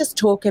let's just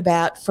talk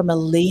about from a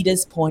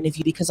leader's point of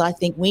view, because I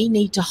think we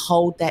need to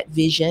hold that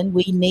vision.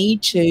 We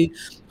need to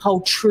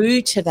hold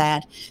true to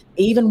that,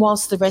 even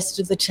whilst the rest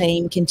of the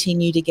team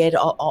continue to get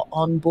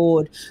on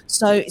board.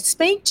 So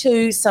speak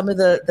to some of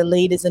the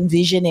leaders and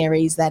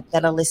visionaries that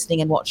are listening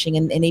and watching,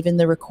 and even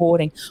the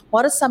recording.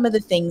 What are some of the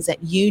things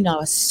that you know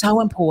are so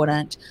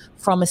important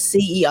from a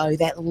CEO,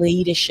 that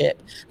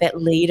leadership,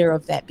 that leader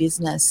of that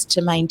business,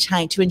 to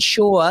maintain, to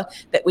ensure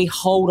that we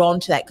hold on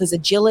to that? Because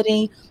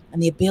agility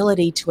and the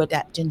ability to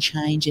adapt and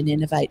change and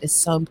innovate is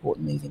so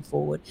important moving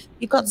forward.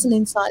 You've got some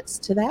insights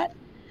to that?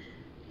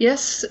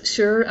 Yes,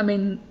 sure. I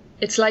mean,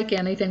 it's like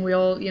anything. We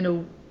all, you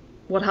know,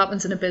 what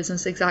happens in a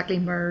business exactly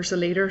mirrors a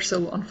leader.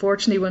 So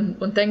unfortunately,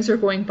 when things are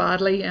going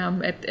badly,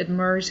 it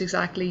mirrors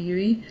exactly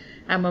you.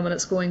 And when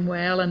it's going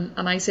well, and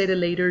I say to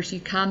leaders,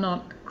 you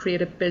cannot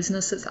create a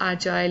business that's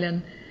agile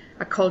and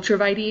a culture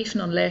of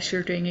ideation unless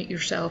you're doing it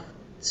yourself.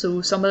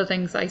 So some of the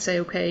things I say,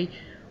 okay,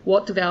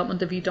 what development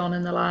have you done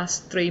in the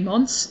last 3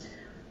 months?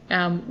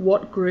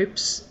 What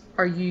groups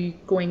are you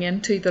going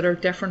into that are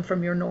different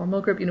from your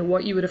normal group? You know,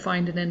 what you would have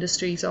found in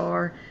industries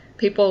are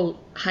people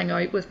hang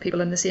out with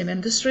people in the same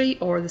industry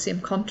or the same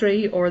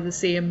country or the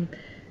same,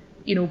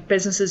 you know,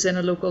 businesses in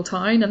a local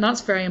town, and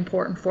that's very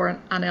important for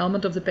an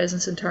element of the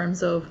business in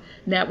terms of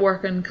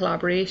networking,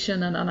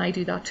 collaboration, and I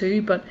do that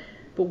too. But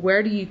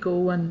where do you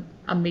go and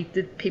meet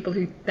the people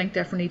who think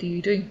differently to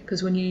you do?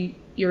 Because when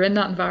you're in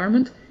that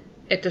environment,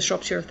 it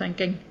disrupts your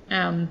thinking.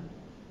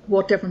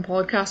 What different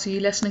podcasts are you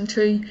listening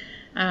to?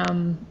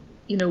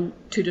 You know,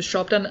 to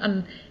disrupt,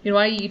 and you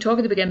know, you talk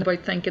at the beginning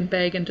about thinking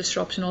big and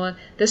disruption, all that.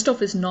 This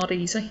stuff is not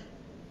easy.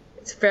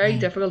 It's very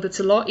difficult. It's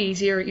a lot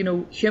easier, you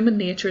know, human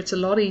nature, it's a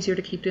lot easier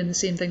to keep doing the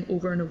same thing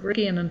over and over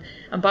again.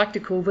 And back to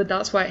COVID,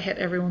 that's why it hit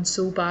everyone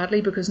so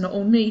badly, because not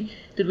only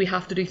did we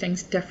have to do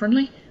things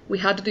differently, we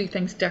had to do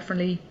things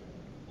differently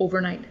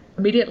overnight,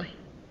 immediately.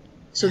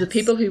 So the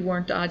people who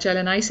weren't agile,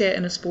 and I say it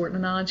in a sport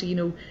analogy, you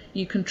know,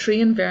 you can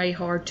train very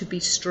hard to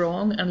be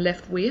strong and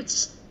lift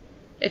weights.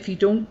 If you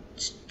don't,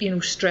 you know,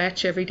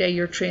 stretch every day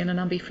you're training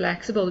and be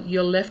flexible,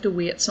 you'll lift a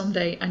weight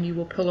someday and you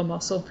will pull a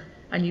muscle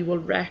and you will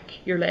wreck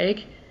your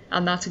leg.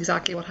 And that's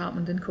exactly what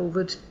happened in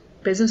COVID.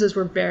 Businesses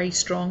were very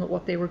strong at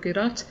what they were good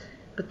at,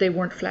 but they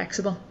weren't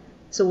flexible.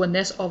 So when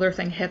this other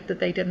thing hit that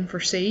they didn't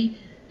foresee,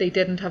 they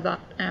didn't have that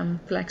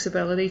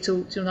flexibility.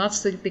 So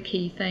that's the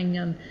key thing,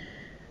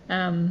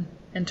 and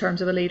in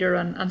terms of a leader,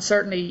 and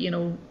certainly, you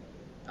know,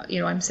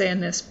 I'm saying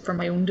this for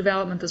my own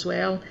development as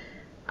well.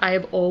 I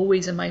have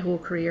always in my whole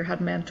career had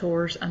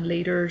mentors and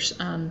leaders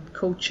and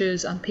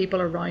coaches and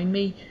people around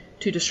me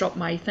to disrupt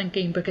my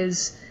thinking,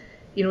 because,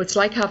 you know, it's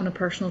like having a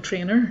personal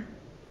trainer.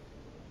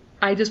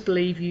 I just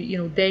believe you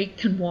know, they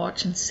can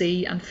watch and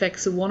see and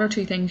fix the one or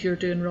two things you're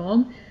doing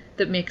wrong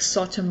that makes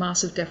such a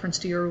massive difference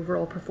to your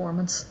overall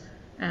performance.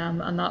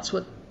 And that's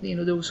what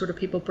those sort of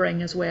people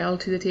bring as well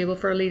to the table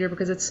for a leader,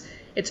 because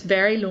it's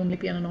very lonely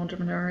being an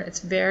entrepreneur. It's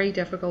very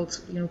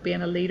difficult,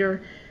 being a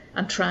leader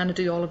and trying to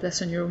do all of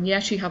this on your own.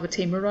 Yes, you have a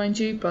team around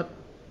you, but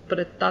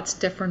that's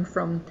different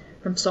from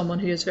someone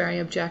who is very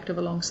objective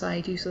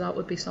alongside you. So that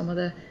would be some of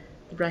the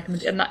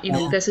recommend, and that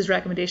this is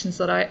recommendations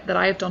that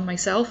I have done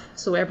myself.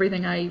 So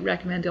everything I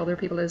recommend to other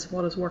people is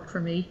what has worked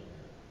for me.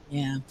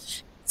 Yeah.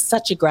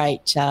 Such a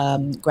great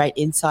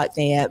insight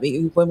there.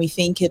 When we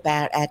think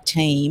about our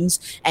teams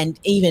and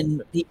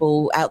even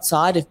people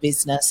outside of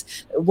business,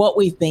 what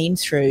we've been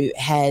through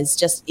has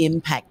just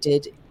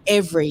impacted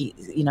every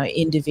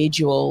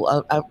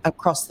individual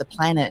across the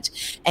planet,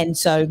 and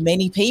so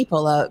many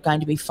people are going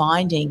to be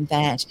finding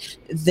that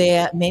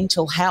their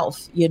mental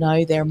health,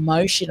 their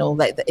emotional,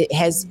 that it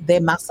has,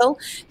 their muscle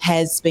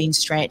has been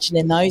stretched. And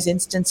in those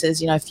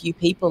instances, a few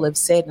people have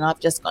said, and I've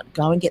just got,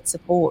 go and get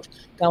support,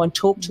 go and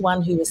talk to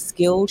one who is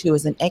skilled, who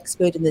is an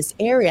expert in this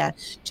area,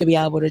 to be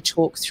able to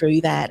talk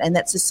through that. And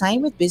that's the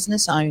same with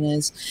business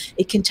owners.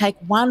 It can take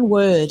one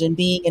word and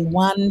being in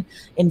one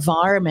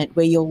environment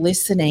where you're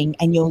listening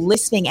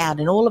out,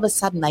 and all of a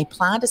sudden they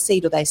plant a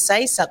seed or they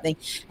say something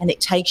and it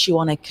takes you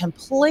on a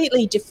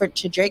completely different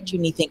trajectory,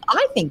 and you think,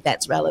 I think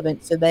that's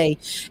relevant for me.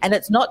 And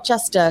it's not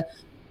just a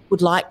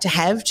would like to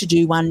have to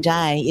do one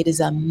day. It is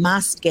a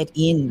must get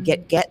in,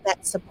 get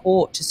that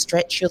support to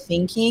stretch your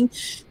thinking,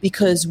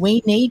 because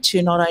we need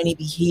to not only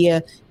be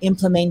here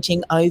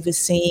implementing,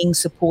 overseeing,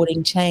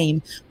 supporting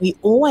team, we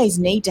always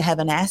need to have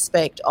an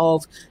aspect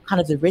of kind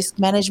of the risk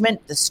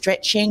management, the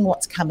stretching,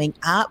 what's coming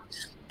up.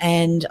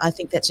 And I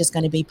think that's just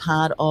going to be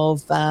part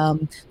of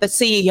the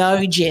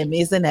CEO gym,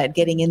 isn't it?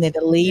 Getting in there,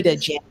 the leader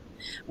gym.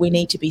 We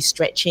need to be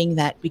stretching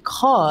that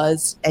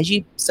because, as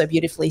you so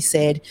beautifully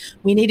said,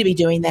 we need to be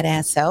doing that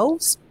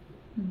ourselves.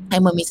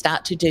 And when we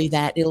start to do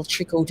that, it'll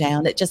trickle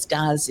down. It just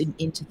does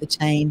into the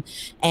team.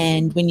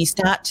 And when you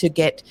start to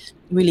get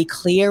really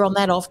clear on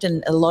that,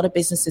 often a lot of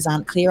businesses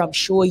aren't clear. I'm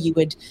sure you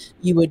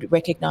would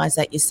recognise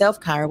that yourself,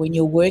 Cara, when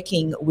you're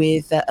working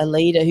with a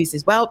leader who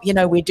says, well,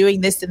 we're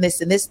doing this and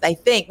this and this.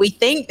 We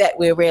think that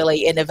we're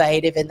really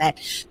innovative in that,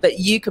 but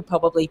you could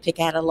probably pick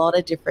out a lot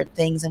of different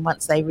things. And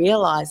once they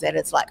realise that,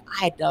 it's like,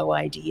 I had no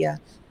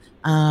idea.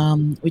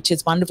 Which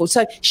is wonderful.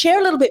 So share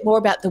a little bit more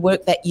about the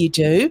work that you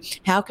do.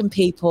 How can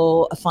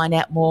people find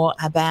out more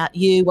about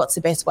you? What's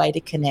the best way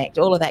to connect?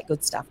 All of that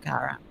good stuff,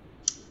 Cara.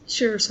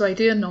 Sure. So I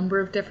do a number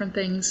of different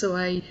things. So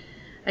I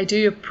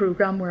do a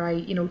program where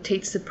I,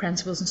 teach the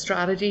principles and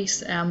strategies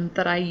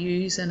that I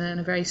use in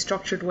a very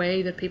structured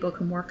way that people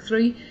can work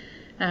through.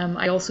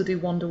 I also do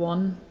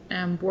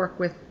one-to-one work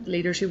with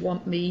leaders who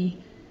want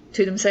me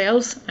to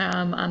themselves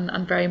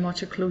and very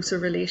much a closer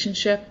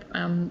relationship.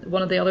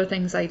 One of the other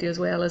things I do as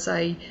well is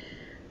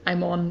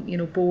I'm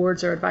on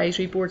boards or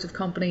advisory boards of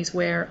companies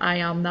where I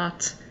am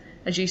that,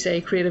 as you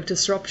say, creative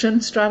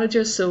disruption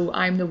strategist. So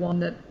I'm the one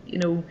that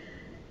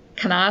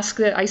can ask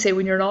that. I say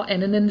when you're not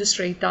in an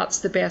industry, that's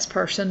the best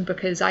person,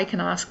 because I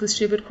can ask the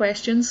stupid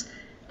questions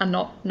and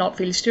not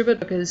feel stupid,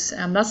 because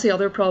that's the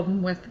other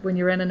problem with when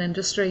you're in an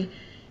industry.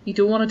 You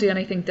don't want to do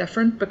anything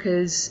different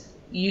because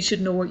you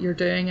should know what you're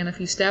doing, and if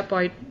you step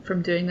out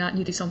from doing that and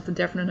you do something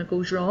different and it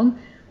goes wrong,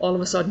 all of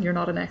a sudden you're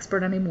not an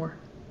expert anymore.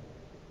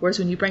 Whereas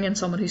when you bring in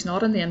someone who's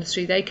not in the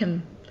industry, they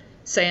can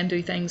say and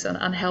do things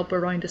and help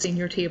around a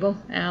senior table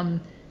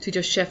to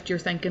just shift your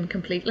thinking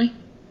completely.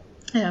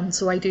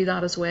 So I do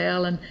that as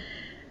well. And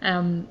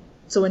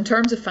so in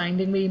terms of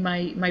finding me,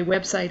 my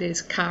website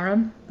is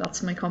Cara,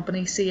 that's my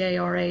company,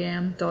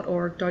 caram.org.uk.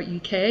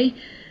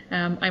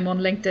 I'm on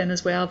LinkedIn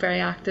as well, very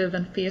active,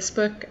 and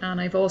Facebook,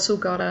 and I've also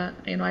got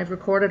I've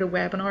recorded a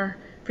webinar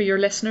for your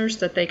listeners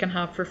that they can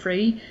have for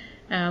free.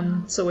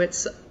 So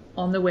it's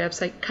on the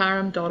website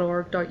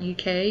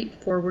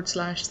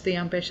caram.org.uk/The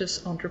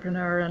Ambitious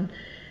Entrepreneur, and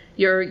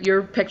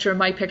your picture and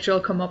my picture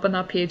will come up on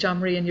that page,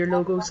 Anne-Marie, and your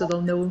logo, so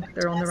they'll know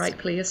they're on the right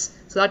place.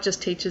 So that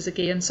just teaches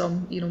again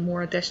some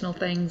more additional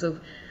things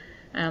of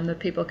that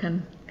people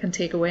can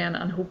take away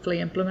and hopefully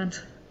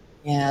implement.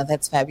 Yeah,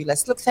 that's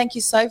fabulous. Look, thank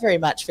you so very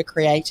much for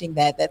creating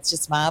that. That's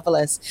just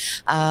marvellous.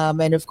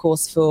 And of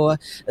course, for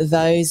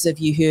those of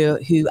you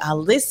who are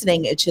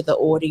listening to the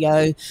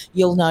audio,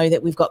 you'll know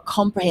that we've got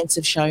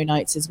comprehensive show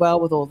notes as well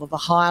with all of the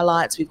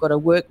highlights. We've got a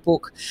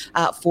workbook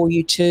for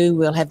you too.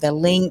 We'll have the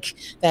link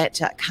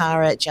that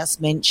Cara just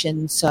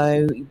mentioned.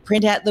 So you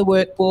print out the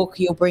workbook.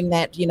 You'll bring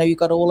that, you've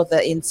got all of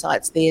the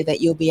insights there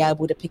that you'll be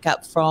able to pick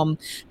up from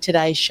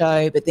today's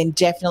show, but then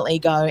definitely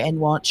go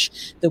and watch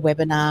the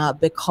webinar,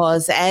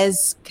 because as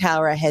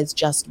Cara has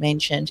just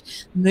mentioned,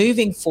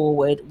 moving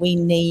forward, we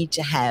need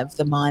to have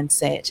the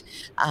mindset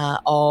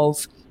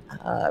of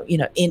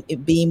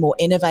being more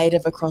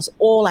innovative across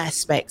all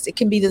aspects. It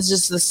can be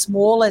just the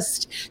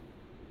smallest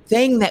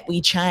thing that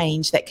we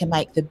change that can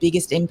make the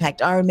biggest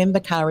impact. I remember,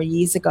 Cara,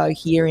 years ago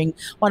hearing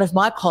one of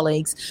my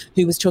colleagues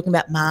who was talking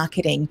about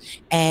marketing,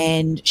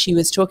 and she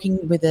was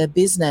talking with a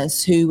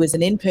business who was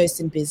an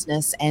in-person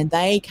business, and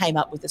they came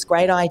up with this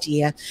great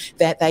idea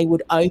that they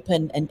would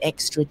open an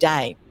extra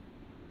day.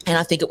 And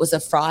I think it was a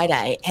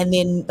Friday. And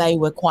then they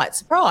were quite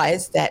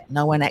surprised that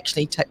no one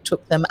actually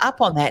took them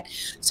up on that.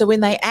 So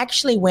when they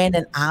actually went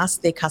and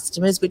asked their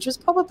customers, which was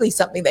probably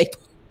something they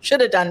should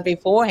have done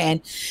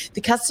beforehand, the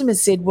customers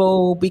said,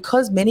 well,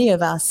 because many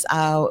of us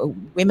are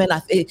women,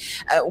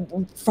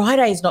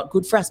 Friday is not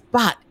good for us.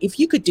 But if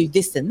you could do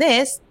this and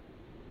this,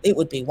 it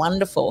would be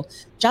wonderful.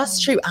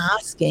 Just through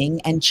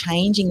asking and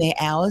changing their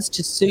hours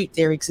to suit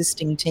their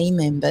existing team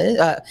members,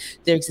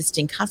 their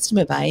existing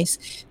customer base,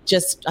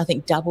 just, I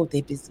think, doubled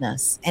their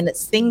business. And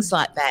it's things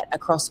like that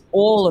across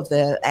all of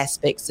the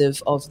aspects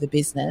of the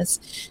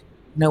business.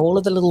 You know, all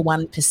of the little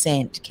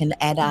 1% can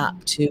add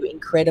up to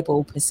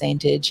incredible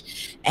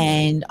percentage.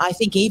 And I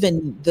think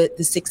even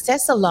the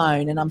success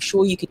alone, and I'm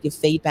sure you could give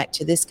feedback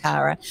to this,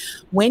 Cara,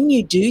 when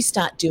you do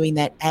start doing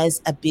that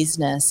as a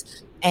business,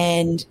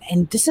 and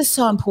this is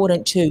so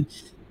important too,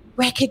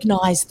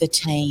 recognize the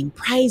team,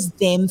 praise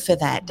them for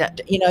that,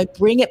 you know,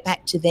 bring it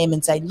back to them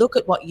and say, look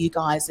at what you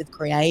guys have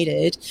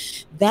created.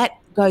 That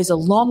goes a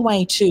long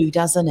way too,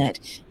 doesn't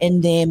it?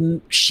 In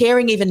them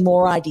sharing even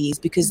more ideas,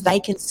 because they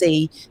can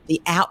see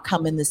the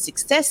outcome and the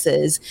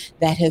successes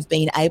that have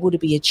been able to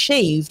be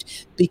achieved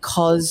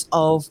because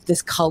of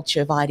this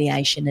culture of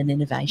ideation and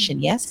innovation.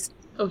 Yes?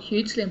 Oh,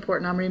 hugely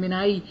important, Amory. I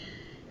mean,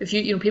 if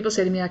you know, people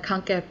say to me, I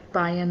can't get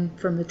buy-in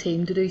from the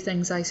team to do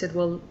things. I said,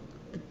 well,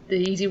 the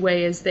easy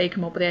way is they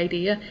come up with the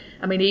idea.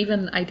 I mean,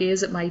 even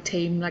ideas at my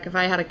team, like if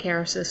I had a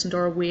care assistant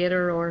or a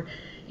waiter or,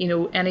 you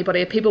know,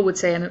 anybody, people would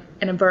say in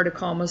inverted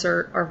commas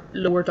are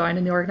lower down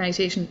in the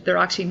organisation. They're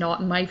actually not,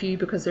 in my view,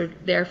 because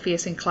they're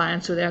facing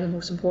clients, so they're the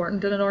most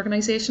important in an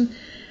organisation.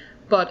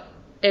 But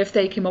if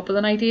they came up with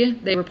an idea,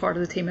 they were part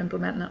of the team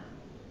implementing it.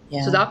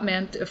 Yeah. So that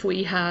meant if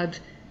we had,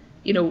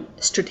 you know,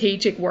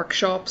 strategic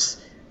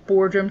workshops,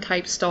 boardroom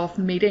type stuff,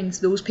 meetings,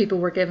 those people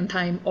were given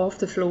time off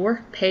the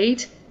floor,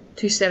 paid,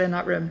 to sit in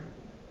that room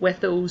with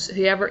those,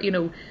 whoever, you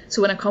know.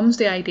 So when it comes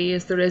to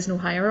ideas, there is no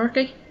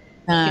hierarchy.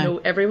 You know,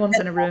 everyone's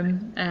in a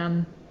room.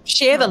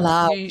 Share the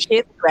love,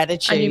 share the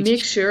gratitude. And you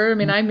make sure, I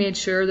mean, I made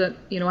sure that,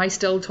 you know, I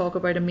still talk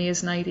about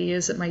amazing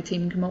ideas that my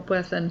team come up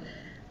with, and,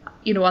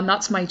 you know, and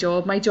that's my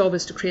job. My job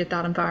is to create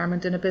that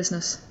environment in a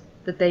business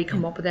that they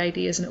come up with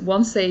ideas, and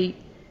once they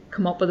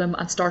come up with them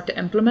and start to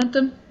implement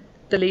them,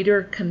 the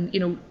leader can, you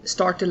know,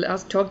 start to,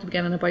 as I talked at the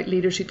beginning about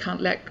leaders who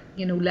can't let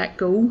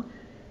go,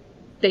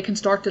 they can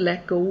start to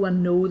let go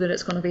and know that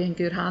it's going to be in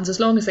good hands, as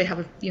long as they have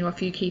a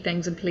few key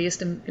things in place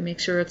to make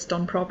sure it's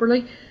done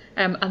properly,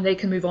 and they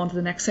can move on to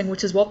the next thing,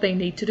 which is what they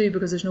need to do,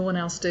 because there's no one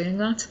else doing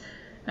that,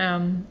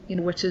 you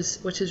know, which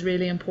is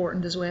really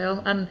important as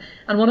well. And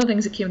one of the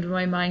things that came to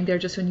my mind there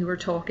just when you were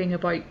talking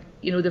about,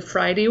 you know, the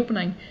Friday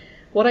opening,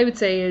 what I would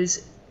say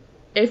is,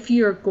 if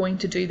you're going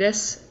to do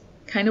this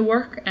kind of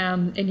work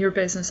in your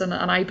business, and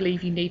I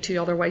believe you need to,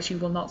 otherwise you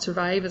will not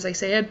survive, as I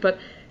said, but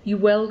you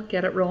will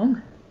get it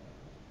wrong.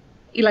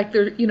 Like,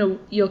 there, you know,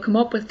 you'll come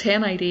up with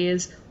 10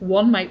 ideas,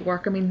 one might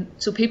work. I mean,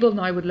 so people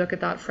now would look at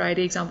that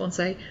Friday example and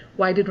say,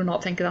 why did we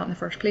not think of that in the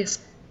first place?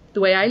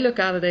 The way I look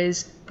at it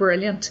is,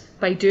 brilliant.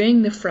 By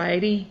doing the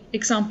Friday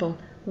example,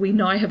 we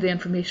now have the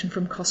information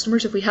from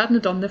customers. If we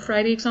hadn't done the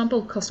Friday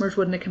example, customers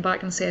wouldn't have come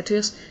back and said to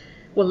us,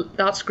 well,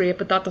 that's great,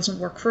 but that doesn't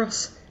work for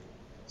us.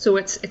 So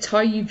it's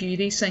how you view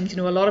these things. You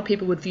know, a lot of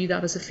people would view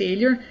that as a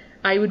failure.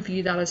 I would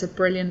view that as a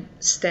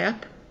brilliant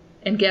step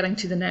in getting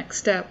to the next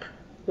step,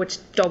 which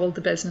doubled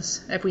the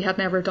business. If we had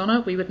never done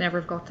it, we would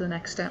never have got to the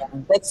next step. Yeah,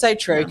 that's so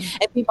true.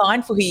 And be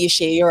mindful who you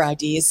share your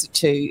ideas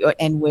to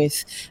and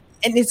with.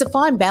 And there's a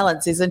fine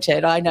balance, isn't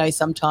it? I know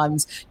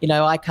sometimes, you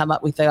know, I come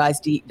up with those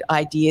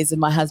ideas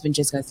and my husband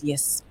just goes,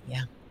 yes,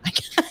 yeah,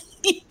 okay.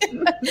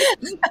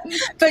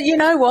 But you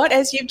know what?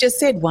 As you've just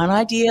said, one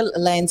idea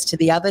lands to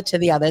the other.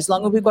 As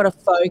long as we've got a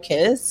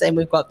focus and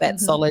we've got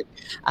that solid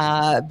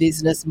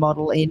business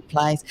model in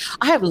place.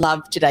 I have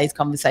loved today's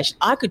conversation.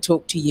 I could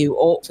talk to you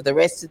all for the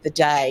rest of the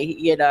day,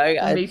 you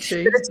know. Me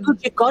too. But it's good.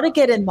 You've got to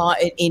get in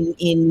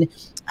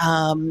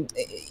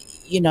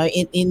you know,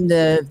 in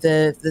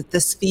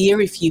the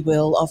sphere, if you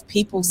will, of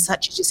people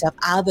such as yourself,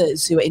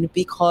 others who are in it,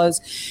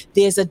 because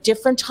there's a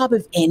different type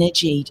of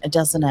energy,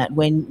 doesn't it,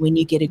 when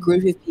you get a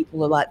group of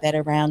people like that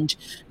around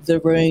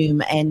the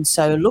room. And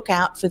so look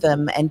out for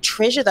them and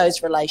treasure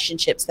those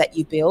relationships that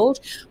you build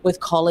with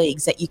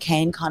colleagues that you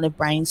can kind of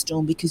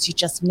brainstorm, because you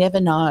just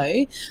never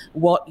know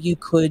what you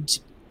could,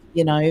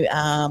 you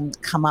know,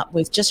 come up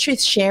with just through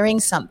sharing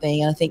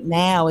something. And I think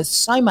now is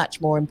so much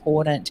more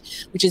important,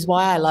 which is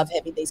why I love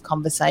having these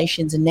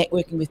conversations and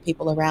networking with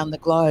people around the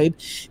globe,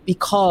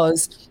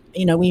 because,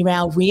 you know, we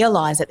now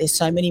realise that there's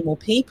so many more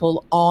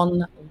people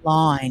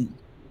online.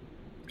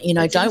 You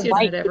know, don't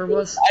wait to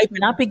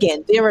open up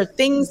again. There are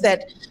things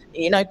that,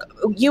 you know,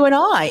 you and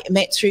I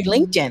met through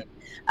LinkedIn.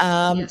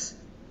 Yes.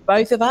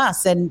 both of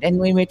us. And when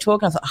we were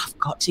talking, I thought, I've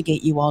got to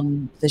get you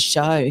on the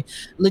show.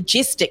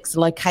 Logistics,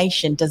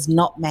 location does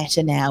not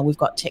matter now. We've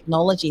got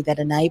technology that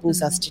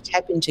enables us to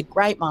tap into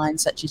great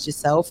minds such as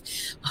yourself,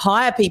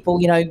 hire people,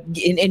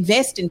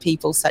 invest in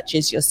people such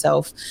as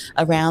yourself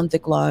around the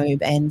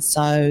globe. And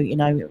so,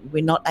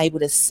 we're not able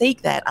to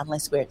seek that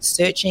unless we're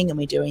searching, and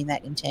we're doing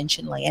that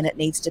intentionally. And it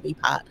needs to be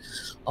part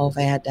of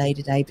our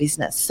day-to-day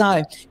business.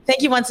 So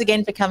thank you once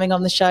again for coming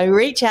on the show.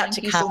 Reach out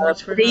to Cara.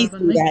 Please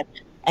do that.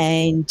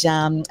 And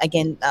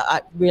again,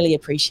 I really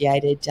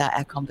appreciated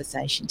our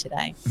conversation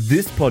today.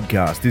 This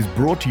podcast is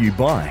brought to you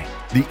by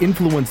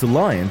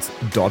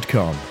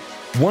theinfluencealliance.com.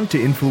 Want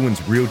to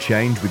influence real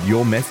change with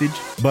your message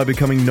by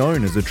becoming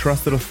known as a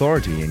trusted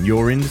authority in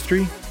your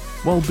industry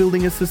while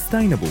building a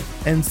sustainable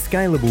and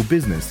scalable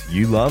business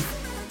you love?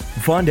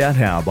 Find out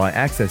how by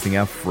accessing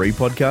our free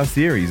podcast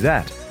series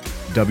at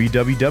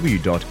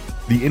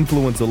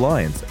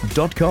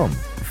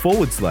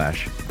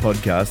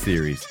www.theinfluencealliance.com/podcast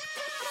series.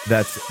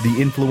 That's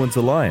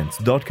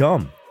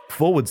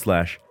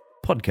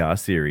theinfluencealliance.com/podcast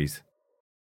series.